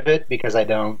too much of it because I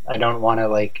don't want to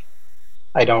like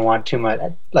I don't want too much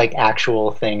like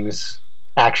actual things,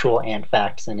 actual ant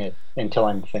facts in it until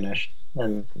I'm finished,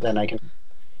 and then I can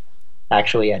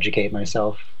actually educate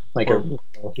myself like a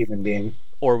real human being.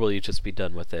 Or will you just be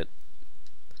done with it?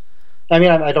 I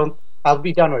mean, I don't. I'll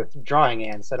be done with drawing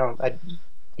ants.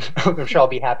 I'm sure I'll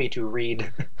be happy to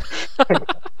read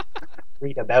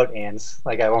about ants.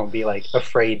 Like I won't be like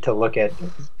afraid to look at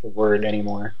the word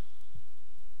anymore.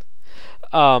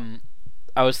 I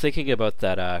was thinking about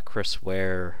that Chris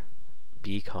Ware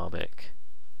bee comic.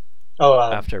 Oh,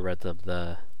 after I read them,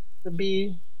 the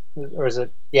bee, or is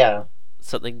it? Yeah,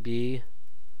 something bee.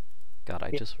 God,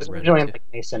 I just it was read originally it. in like,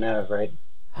 Maisonneuve, right?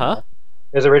 Huh?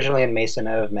 It was originally in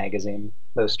Maisonneuve magazine.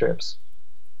 Those strips.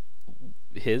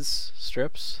 His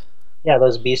strips? Yeah,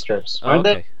 those bee strips. Oh, okay.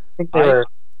 I think they were.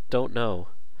 Don't know.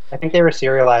 I think they were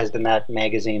serialized in that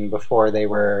magazine before they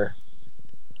were.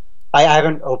 I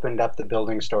haven't opened up the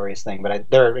Building Stories thing,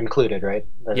 but they're included, right?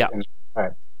 Yeah. All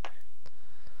right.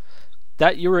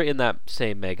 That you were in that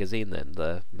same magazine then,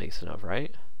 the Maisonneuve,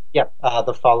 right? Yep.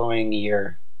 The following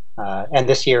year, and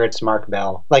this year it's Mark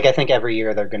Bell. Like I think every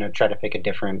year they're going to try to pick a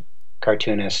different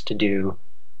cartoonist to do.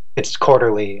 It's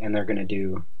quarterly, and they're going to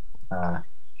do 4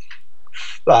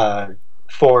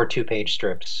 2-page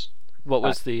strips. What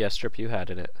was the strip you had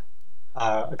in it?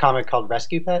 A comic called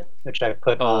Rescue Pet, which I've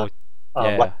put on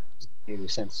yeah. what to do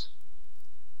since.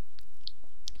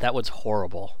 That one's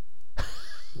horrible.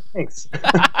 Thanks.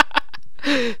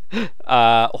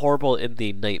 Horrible in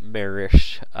the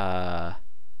nightmarish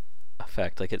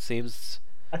effect. Like it seems.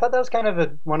 I thought that was kind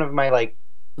of one of my like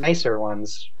nicer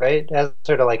ones, right? It has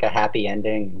sort of like a happy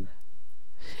ending.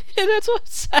 Yeah, that's a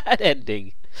sad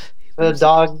ending. The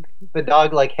dog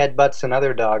like headbutts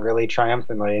another dog really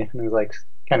triumphantly, and was like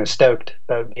kind of stoked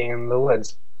about being in the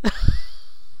woods.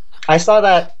 I saw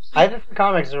that. I have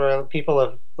comics where people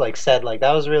have like said like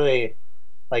that was really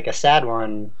like a sad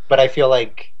one, but I feel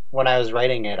like when I was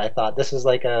writing it, I thought this is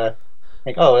like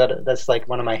that's like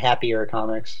one of my happier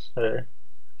comics. Or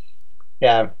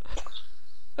yeah,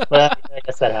 but I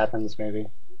guess that happens maybe.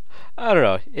 I don't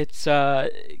know. It's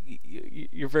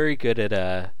you're very good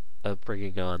at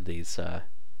bringing on these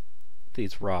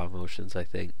raw emotions, I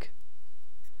think.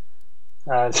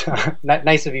 It's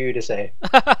nice of you to say.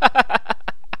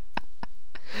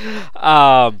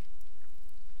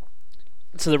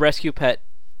 So the Rescue Pet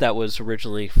that was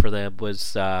originally for them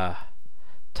was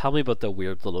tell me about the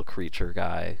weird little creature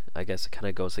guy. I guess it kind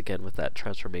of goes again with that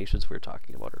transformations we were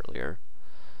talking about earlier.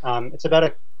 It's about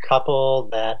a couple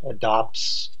that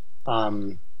adopts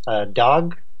a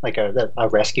dog, like a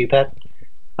rescue pet,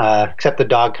 except the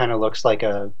dog kind of looks like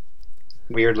a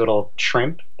weird little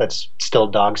shrimp that's still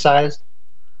dog-sized,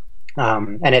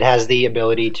 and it has the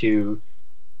ability to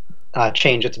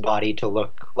change its body to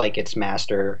look like its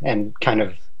master and kind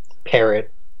of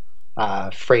parrot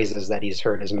phrases that he's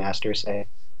heard his master say.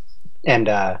 And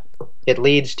it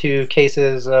leads to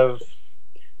cases of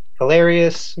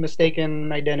hilarious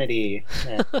mistaken identity.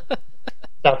 And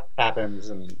stuff happens,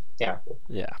 and yeah.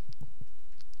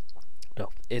 No,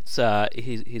 it's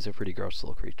he's a pretty gross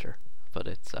little creature, but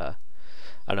it's I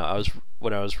don't know.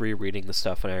 When I was rereading the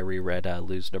stuff and I reread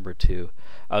Lose number 2,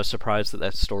 I was surprised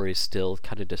that story still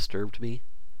kind of disturbed me.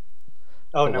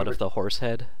 Oh, the one of the horse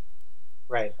head,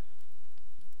 right?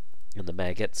 And the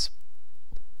maggots.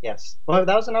 Yes. Well,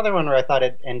 that was another one where I thought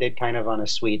it ended kind of on a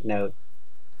sweet note,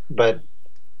 but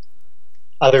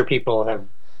other people have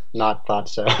not thought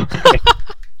so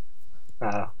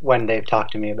when they've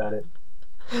talked to me about it.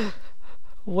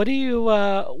 What do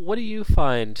you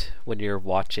find when you're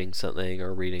watching something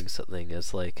or reading something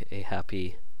as like a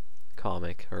happy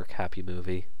comic or a happy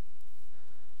movie?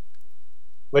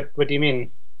 What do you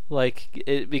mean?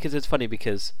 Because it's funny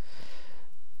because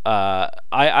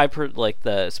like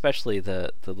especially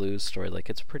the Lose story, like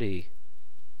it's pretty,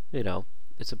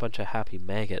 it's a bunch of happy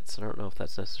maggots. I don't know if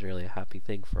that's necessarily a happy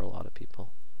thing for a lot of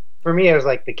people. For me, it was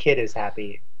like the kid is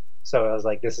happy, so I was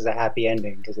like, this is a happy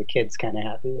ending because the kid's kind of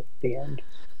happy at the end.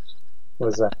 It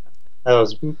was that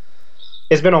was.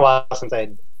 It's been a while since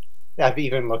I've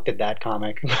even looked at that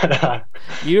comic, but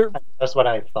You're that's what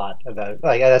I thought about.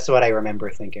 Like that's what I remember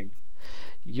thinking.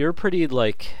 you're pretty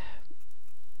like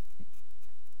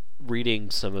reading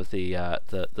some of the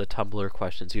Tumblr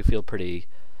questions. You feel pretty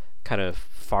kind of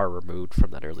far removed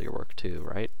from that earlier work too,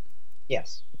 right?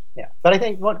 Yes, yeah, but I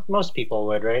think what most people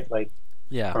would, right? Like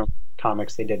Yeah. from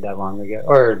comics they did that long ago,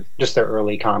 or just their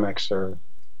early comics or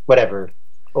whatever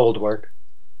old work.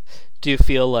 Do you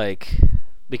feel like,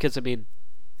 because I mean,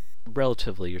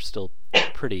 relatively, you're still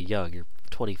pretty young. You're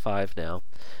 25 now.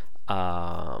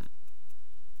 Um,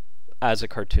 as a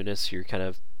cartoonist, you're kind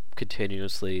of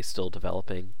continuously still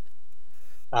developing.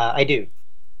 I do,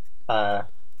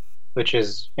 which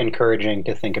is encouraging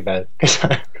to think about because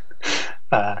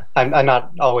I'm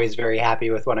not always very happy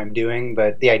with what I'm doing,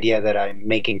 but the idea that I'm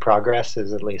making progress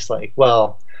is at least like,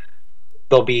 well,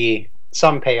 there'll be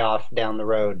some payoff down the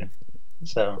road.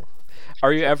 So,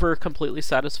 Are you ever completely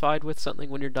satisfied with something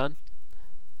when you're done?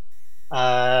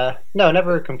 no,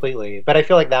 never completely, but I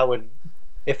feel like that would,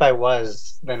 if I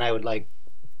was, then I would like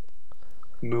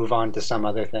move on to some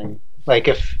other thing. Like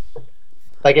if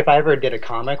I ever did a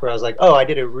comic where I was like, oh, I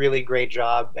did a really great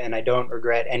job and I don't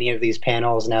regret any of these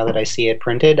panels now that I see it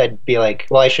printed, I'd be like,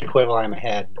 well, I should quit while I'm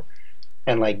ahead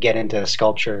and like get into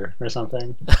sculpture or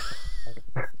something.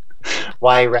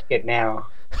 Why wreck it now?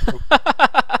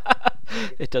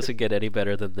 It doesn't get any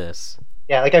better than this.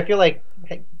 Yeah, like I feel like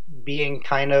being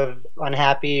kind of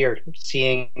unhappy or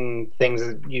seeing things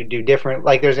that you do different.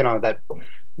 Like there's that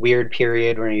weird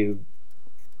period where you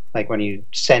like when you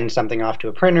send something off to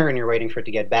a printer and you're waiting for it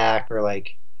to get back, or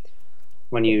like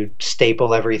when you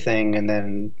staple everything and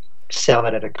then sell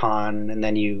it at a con, and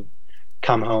then you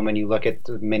come home and you look at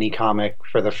the mini comic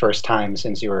for the first time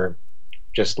since you were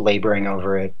just laboring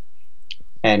over it,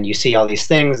 and you see all these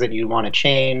things that you want to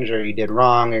change or you did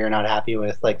wrong or you're not happy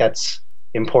with. Like that's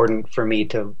important for me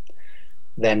to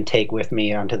then take with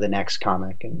me onto the next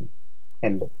comic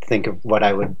and think of what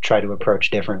I would try to approach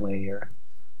differently, or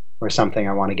something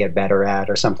I want to get better at,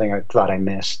 or something I thought I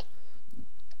missed.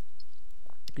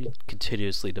 You're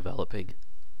continuously developing.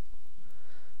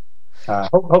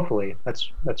 Hopefully,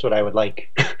 that's what I would like.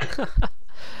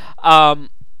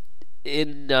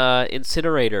 In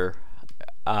Incinerator,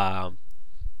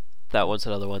 that one's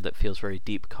another one that feels very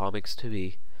deep comics to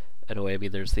me. In a way, I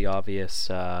mean, there's the obvious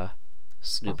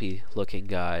Snoopy-looking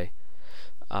guy,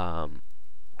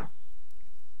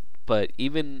 but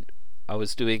even I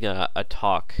was doing a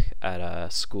talk at a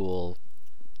school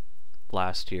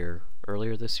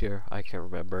earlier this year, I can't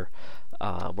remember,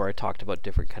 where I talked about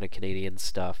different kind of Canadian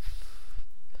stuff.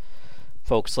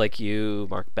 Folks like you,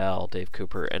 Mark Bell, Dave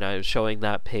Cooper, and I was showing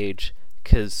that page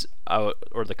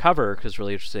or the cover, because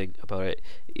really interesting about it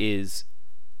is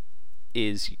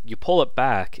you pull it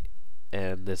back,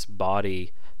 and this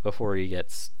body, before he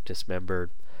gets dismembered,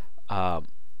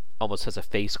 almost has a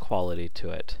face quality to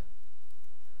it.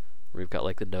 We've got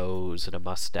like the nose and a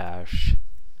mustache.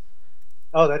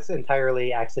 Oh, that's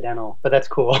entirely accidental, but that's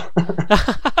cool.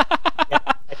 Yeah,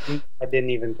 I didn't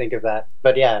even think of that,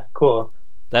 but yeah, cool.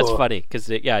 That's Cool. funny because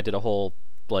I did a whole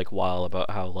like while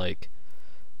about how like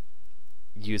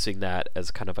using that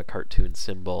as kind of a cartoon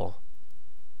symbol.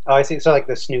 Oh, I see. So like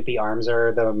the Snoopy arms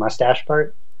are the mustache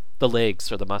part. The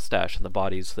legs are the mustache and the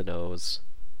body's the nose.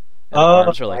 And the Oh,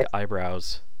 arms are like I-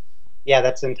 eyebrows. Yeah,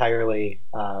 that's entirely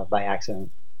by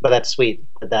accident, but that's sweet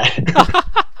that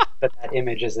that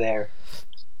image is there.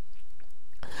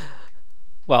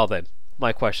 Well then,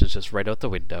 my question's just right out the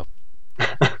window.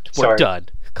 We're Sorry. done.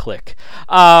 Click.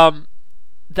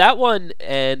 That one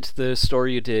and the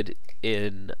story you did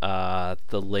in the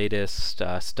latest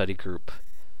study group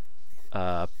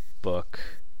book,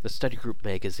 the study group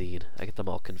magazine. I get them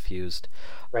all confused.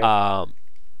 Right.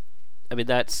 I mean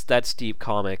that's deep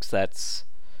comics. That's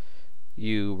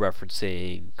you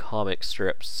referencing comic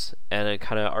strips, and it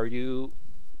kind of, are you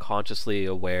consciously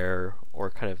aware or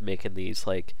kind of making these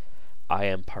like, I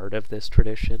am part of this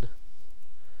tradition?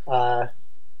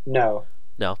 No.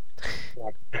 No.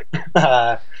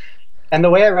 And the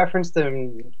way I referenced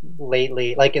them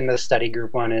lately, like in the study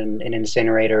group one and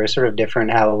Incinerator, is sort of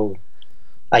different. How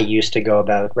I used to go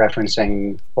about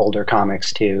referencing older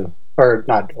comics too, or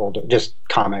not older, just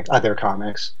comics, other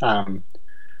comics.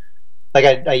 Like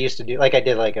I used to do, like I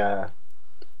did like a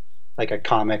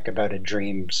comic about a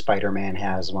dream Spider-Man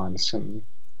has once, and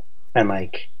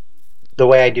like the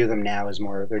way I do them now is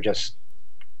more they're just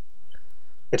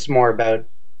it's more about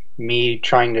me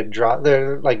trying to draw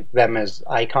they're like them as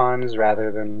icons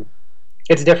rather than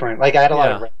it's different. Like I had a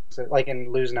lot of like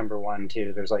in Lose Number One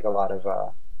too. There's like a lot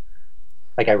of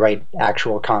like I write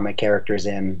actual comic characters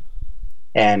in,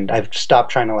 and I've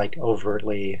stopped trying to like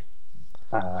overtly.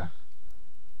 Not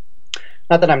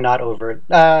that I'm not overt.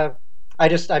 I'm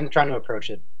trying to approach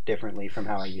it differently from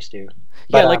how I used to.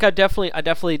 But, yeah, like I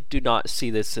definitely do not see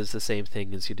this as the same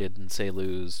thing as you did in say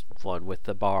Lose One with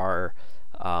the bar.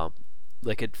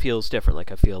 Like it feels different.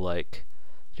 Like I feel like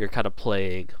you're kind of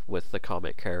playing with the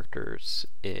comic characters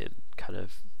in kind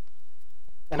of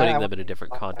putting them in a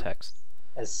different context.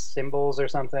 As symbols or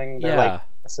something. They're Yeah. like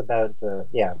it's about the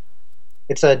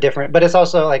It's a different, but it's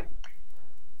also like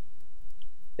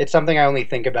it's something I only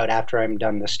think about after I'm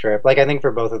done the strip. Like I think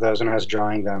for both of those, when I was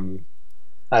drawing them,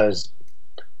 I was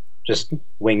just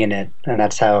winging it, and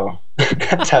that's how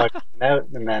that's how it came out.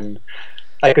 And then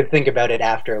I could think about it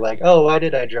after, like, oh, why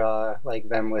did I draw like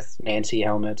them with Nancy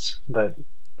helmets? But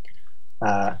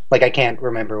like I can't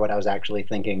remember what I was actually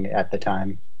thinking at the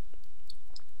time.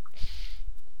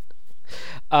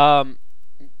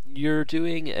 You're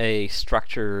doing a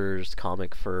structures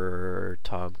comic for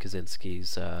Tom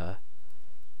Kaczynski's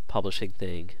publishing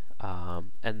thing,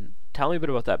 and tell me a bit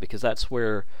about that, because that's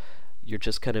where you're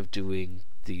just kind of doing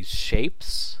these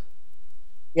shapes.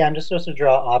 Yeah, I'm just supposed to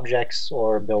draw objects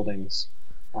or buildings.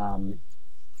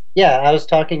 Yeah, I was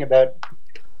talking about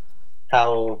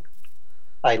how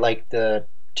I like the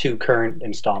two current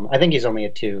installments. I think he's only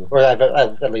at two, or I've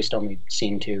at least only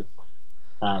seen two.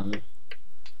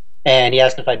 And he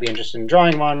asked if I'd be interested in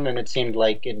drawing one, and it seemed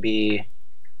like it'd be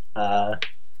a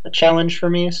challenge for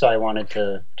me, so I wanted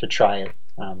to try it.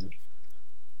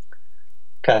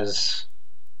 Because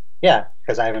I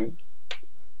haven't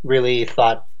really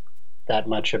thought that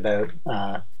much about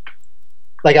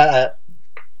like I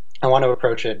want to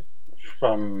approach it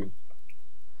from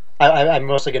I'm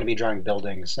mostly going to be drawing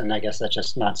buildings, and I guess that's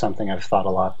just not something I've thought a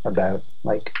lot about.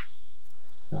 Like,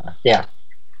 yeah.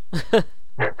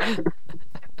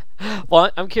 Well,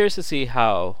 I'm curious to see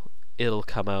how it'll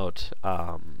come out,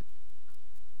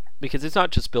 because it's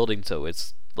not just buildings, though.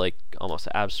 It's like almost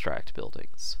abstract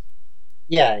buildings.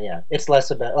 Yeah. It's less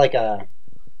about like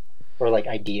or like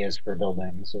ideas for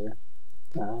buildings, or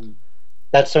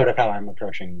that's sort of how I'm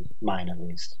approaching mine, at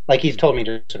least. Like he's told me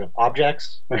to sort of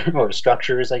objects or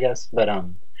structures, I guess, but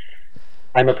I'm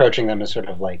approaching them as sort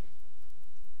of like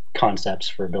concepts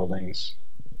for buildings,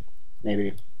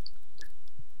 maybe.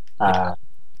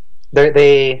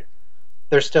 They're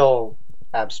still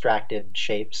abstracted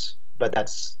shapes, but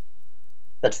that's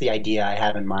the idea I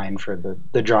have in mind for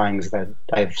the drawings that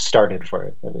I've started for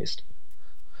it, at least.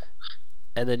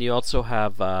 And then you also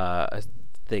have a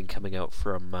thing coming out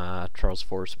from Charles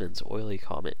Forsman's Oily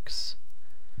Comics.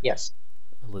 Yes.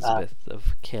 Elizabeth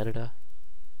of Canada.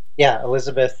 Yeah,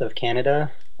 Elizabeth of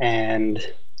Canada, and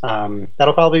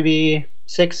that'll probably be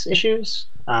 6 issues.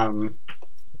 And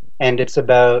it's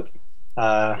about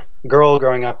a girl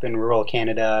growing up in rural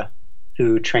Canada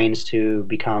who trains to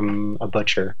become a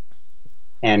butcher,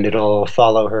 and it'll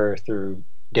follow her through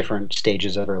different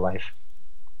stages of her life.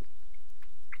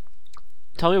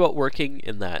 Tell me about working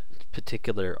in that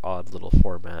particular odd little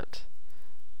format.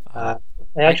 I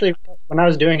actually, when I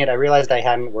was doing it, I realized I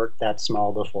hadn't worked that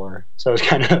small before, so it was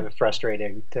kind of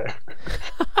frustrating to.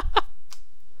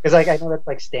 Because like I know that's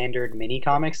like standard mini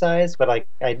comic size, but like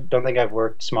I don't think I've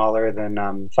worked smaller than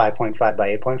 5.5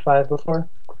 by 8.5 before.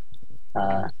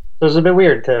 So it was a bit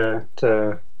weird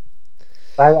to.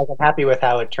 I'm happy with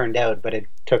how it turned out, but it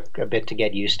took a bit to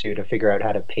get used to figure out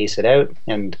how to pace it out,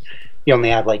 and you only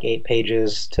have like 8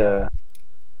 pages to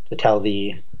tell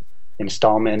the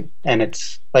installment, and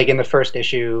it's like in the first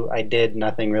issue I did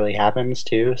Nothing Really Happens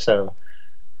too, so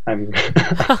I'm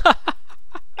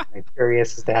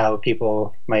curious as to how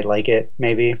people might like it.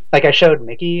 Maybe like I showed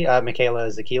Mickey, Michaela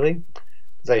Zakili,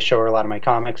 because I show her a lot of my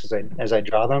comics as I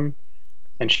draw them,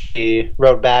 and she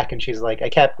wrote back and she's like, I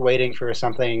kept waiting for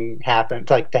something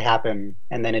to happen,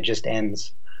 and then it just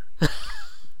ends.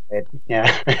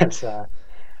 It's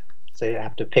so you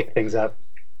have to pick things up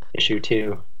issue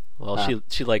 2. Well,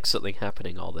 she likes something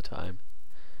happening all the time.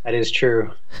 That is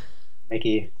true,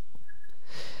 Mickey.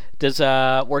 Does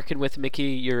working with Mickey,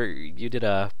 you did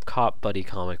a cop buddy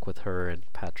comic with her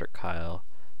and Patrick Kyle.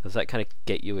 Does that kind of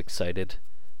get you excited,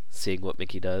 seeing what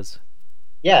Mickey does?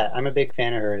 Yeah, I'm a big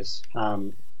fan of hers.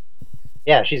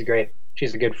 Yeah, she's great.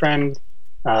 She's a good friend,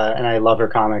 and I love her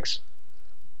comics.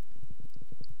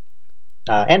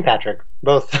 And Patrick,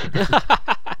 both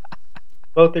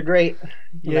both are great.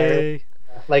 And I Yay.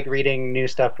 like reading new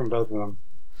stuff from both of them.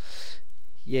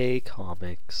 Yay,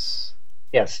 comics.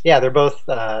 Yes, yeah, they're both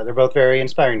very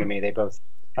inspiring to me. They both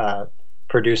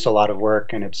produce a lot of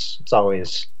work, and it's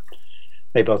always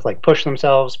they both like push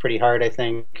themselves pretty hard, I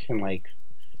think, and like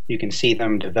you can see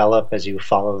them develop as you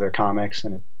follow their comics,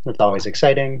 and it's always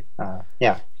exciting.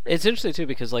 Yeah, It's interesting too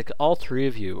because like all three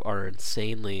of you are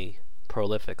insanely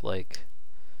prolific. Like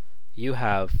you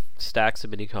have stacks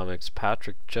of mini comics.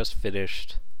 Patrick just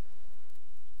finished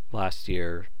last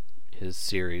year his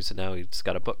series, and now he's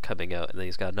got a book coming out, and then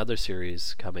he's got another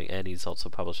series coming, and he's also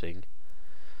publishing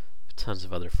tons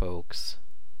of other folks.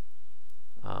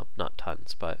 Not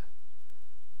tons, but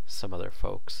some other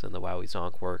folks in the Wowie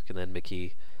Zonk work, and then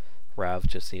Mickey Rav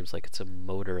just seems like it's a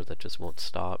motor that just won't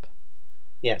stop.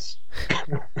 yes,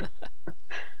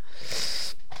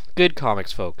 Good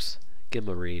comics, folks. Give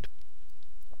them a read.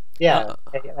 yeah.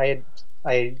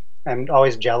 I'm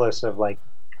always jealous of like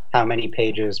how many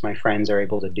pages my friends are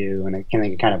able to do, and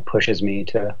it kind of pushes me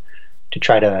to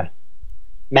try to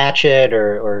match it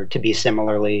or to be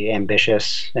similarly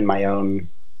ambitious in my own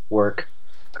work.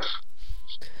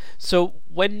 So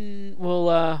when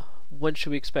should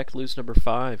we expect Lose number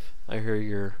 5? I hear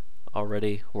you're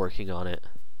already working on it.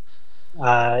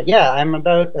 Yeah, I'm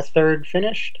about a third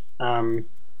finished.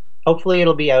 Hopefully,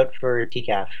 it'll be out for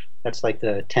TCAF. That's like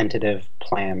the tentative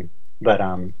plan. But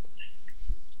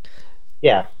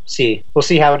yeah, we'll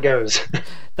see how it goes.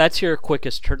 That's your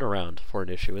quickest turnaround for an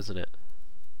issue, isn't it?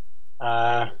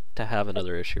 To have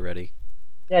another issue ready.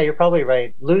 Yeah, you're probably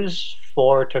right. Lose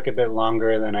 4 took a bit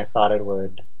longer than I thought it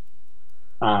would.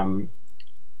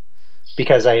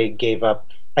 Because I gave up.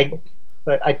 I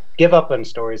give up on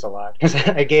stories a lot because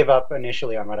I gave up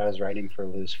initially on what I was writing for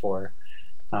Lose 4.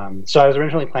 So I was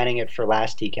originally planning it for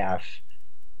last TCAF.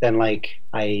 Then like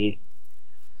I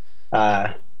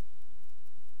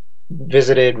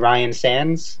visited Ryan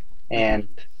Sands, and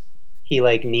he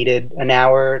like needed an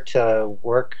hour to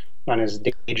work on his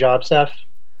day job stuff.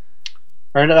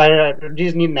 Or I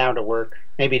just need an hour to work,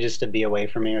 maybe just to be away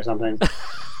from me or something.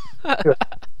 And,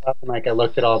 like I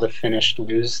looked at all the finished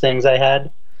Lose things I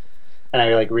had, and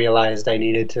I like realized I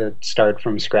needed to start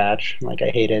from scratch. Like I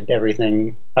hated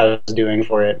everything I was doing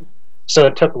for it, so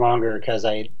it took longer because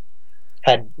I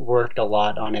had worked a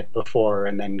lot on it before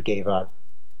and then gave up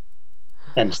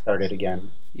and started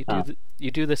again. You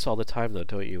do this all the time though,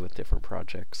 don't you, with different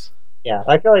projects? Yeah,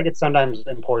 I feel like it's sometimes an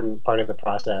important part of the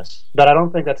process, but I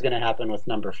don't think that's going to happen with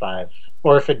number 5.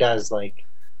 Or if it does, like,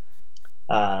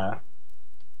 I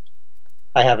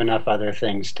have enough other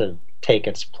things to take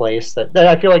its place that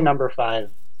I feel like number 5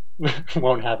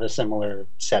 won't have a similar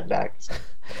setback.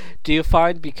 Do you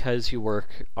find because you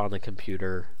work on the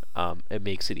computer, it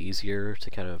makes it easier to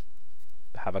kind of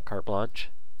have a carte blanche?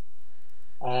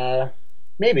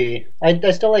 Maybe.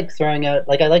 I still like throwing out,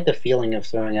 like, I like the feeling of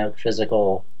throwing out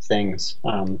physical things.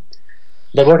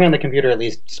 But working on the computer at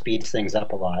least speeds things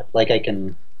up a lot. Like, I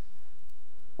can,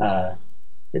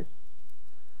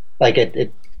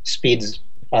 it speeds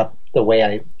up the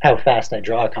way how fast I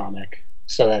draw a comic.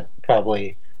 So that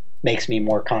probably makes me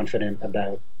more confident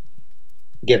about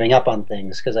giving up on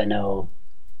things because I know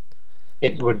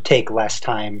it would take less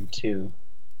time to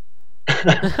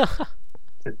to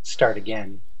start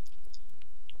again.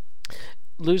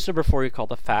 Lose number 4 you call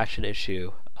the fashion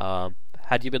issue.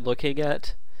 Had you been looking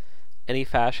at any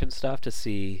fashion stuff to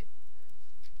see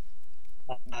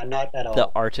Not at all. the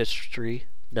artistry?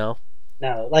 No?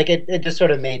 No, like it just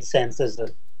sort of made sense as a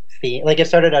theme. Like it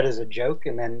started out as a joke,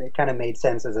 and then it kind of made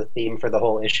sense as a theme for the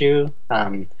whole issue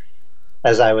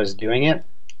as I was doing it.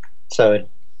 So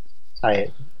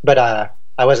I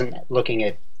wasn't looking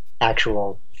at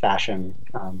actual fashion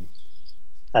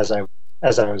as I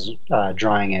was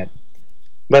drawing it.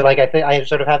 But like I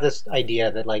sort of have this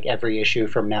idea that like every issue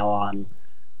from now on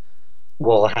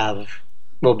will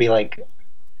be like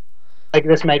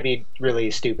this might be really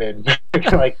stupid.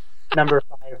 Like number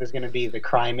 5 is going to be the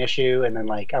crime issue, and then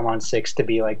like I want 6 to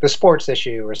be like the sports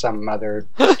issue or some other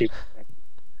stupid thing.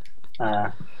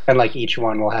 And like each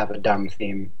one will have a dumb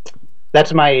theme.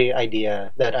 That's my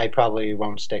idea that I probably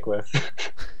won't stick with.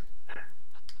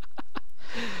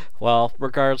 Well,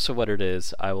 regardless of what it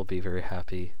is, I will be very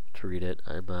happy to read it.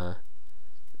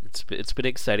 It's been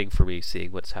exciting for me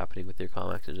seeing what's happening with your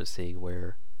comics and just seeing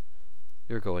where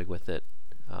you're going with it.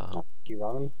 Thank you,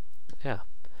 Robin. Yeah,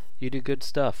 you do good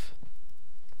stuff.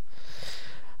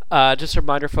 Just a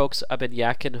reminder, folks, I've been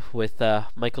yakking with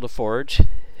Michael DeForge.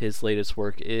 his latest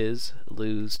work is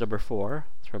Lose Number 4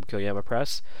 from Koyama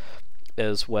Press,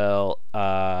 as well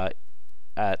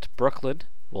at Brooklyn.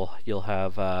 Well, you'll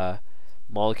have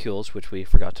Molecules, which we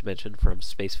forgot to mention, from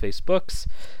Space Face Books,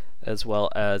 as well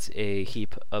as a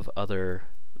heap of other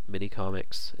mini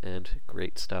comics and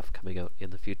great stuff coming out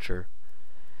in the future.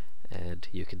 And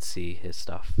you can see his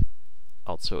stuff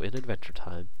also in Adventure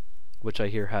Time, which I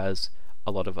hear has a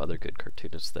lot of other good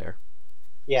cartoonists there.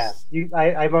 Yeah,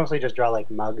 I mostly just draw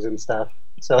like mugs and stuff.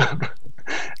 So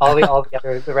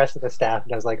the rest of the staff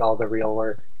does like all the real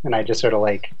work, and I just sort of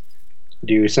like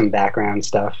do some background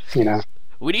stuff, you know.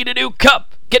 We need a new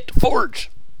cup. Get to Forge.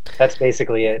 That's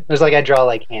basically it. There's like I draw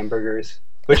like hamburgers,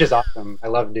 which is awesome. I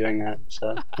love doing that.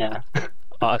 So yeah.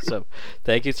 Awesome.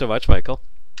 Thank you so much, Michael.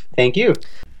 Thank you.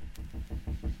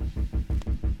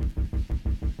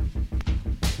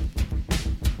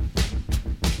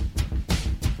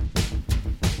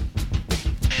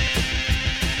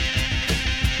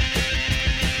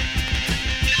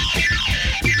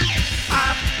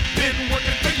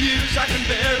 I can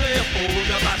barely afford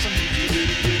to buy some music.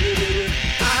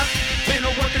 I've been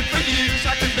working for years,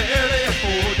 I can barely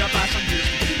afford to buy some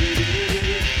music.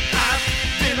 I've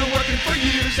been working for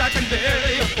years, I can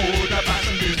barely afford to buy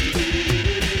some music.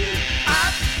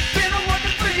 I've been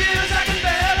working for years, I can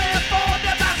barely afford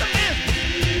to buy some music.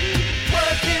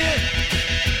 Working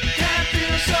can't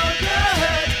feel so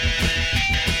good.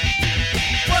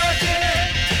 Working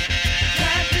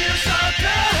can't feel so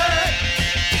good.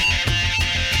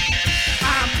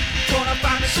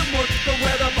 Find me some work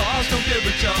where the boss don't get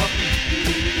rich off me.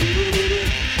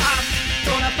 I'm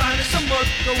gonna find me some work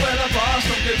where the boss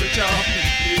don't get rich off me.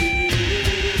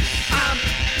 I'm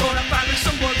gonna find me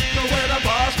some work where the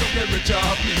boss don't get rich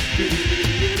off me.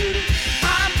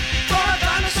 I'm gonna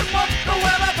find me some work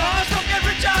where the boss don't get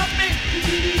rich off me.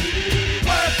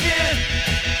 Working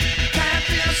can't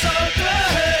feel so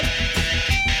good.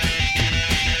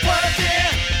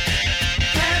 Working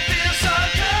can't feel so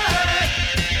good.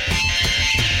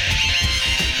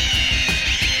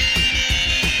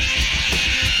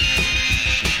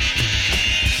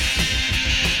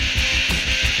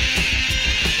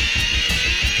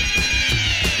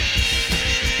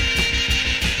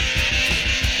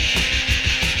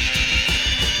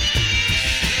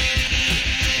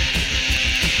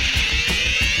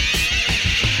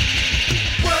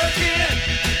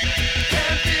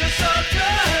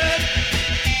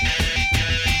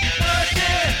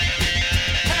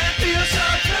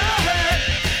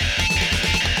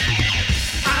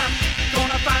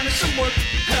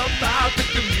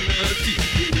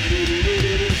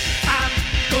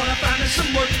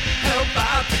 Some work, help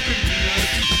out the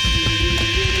community.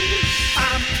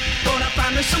 I'm gonna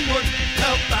find me some work,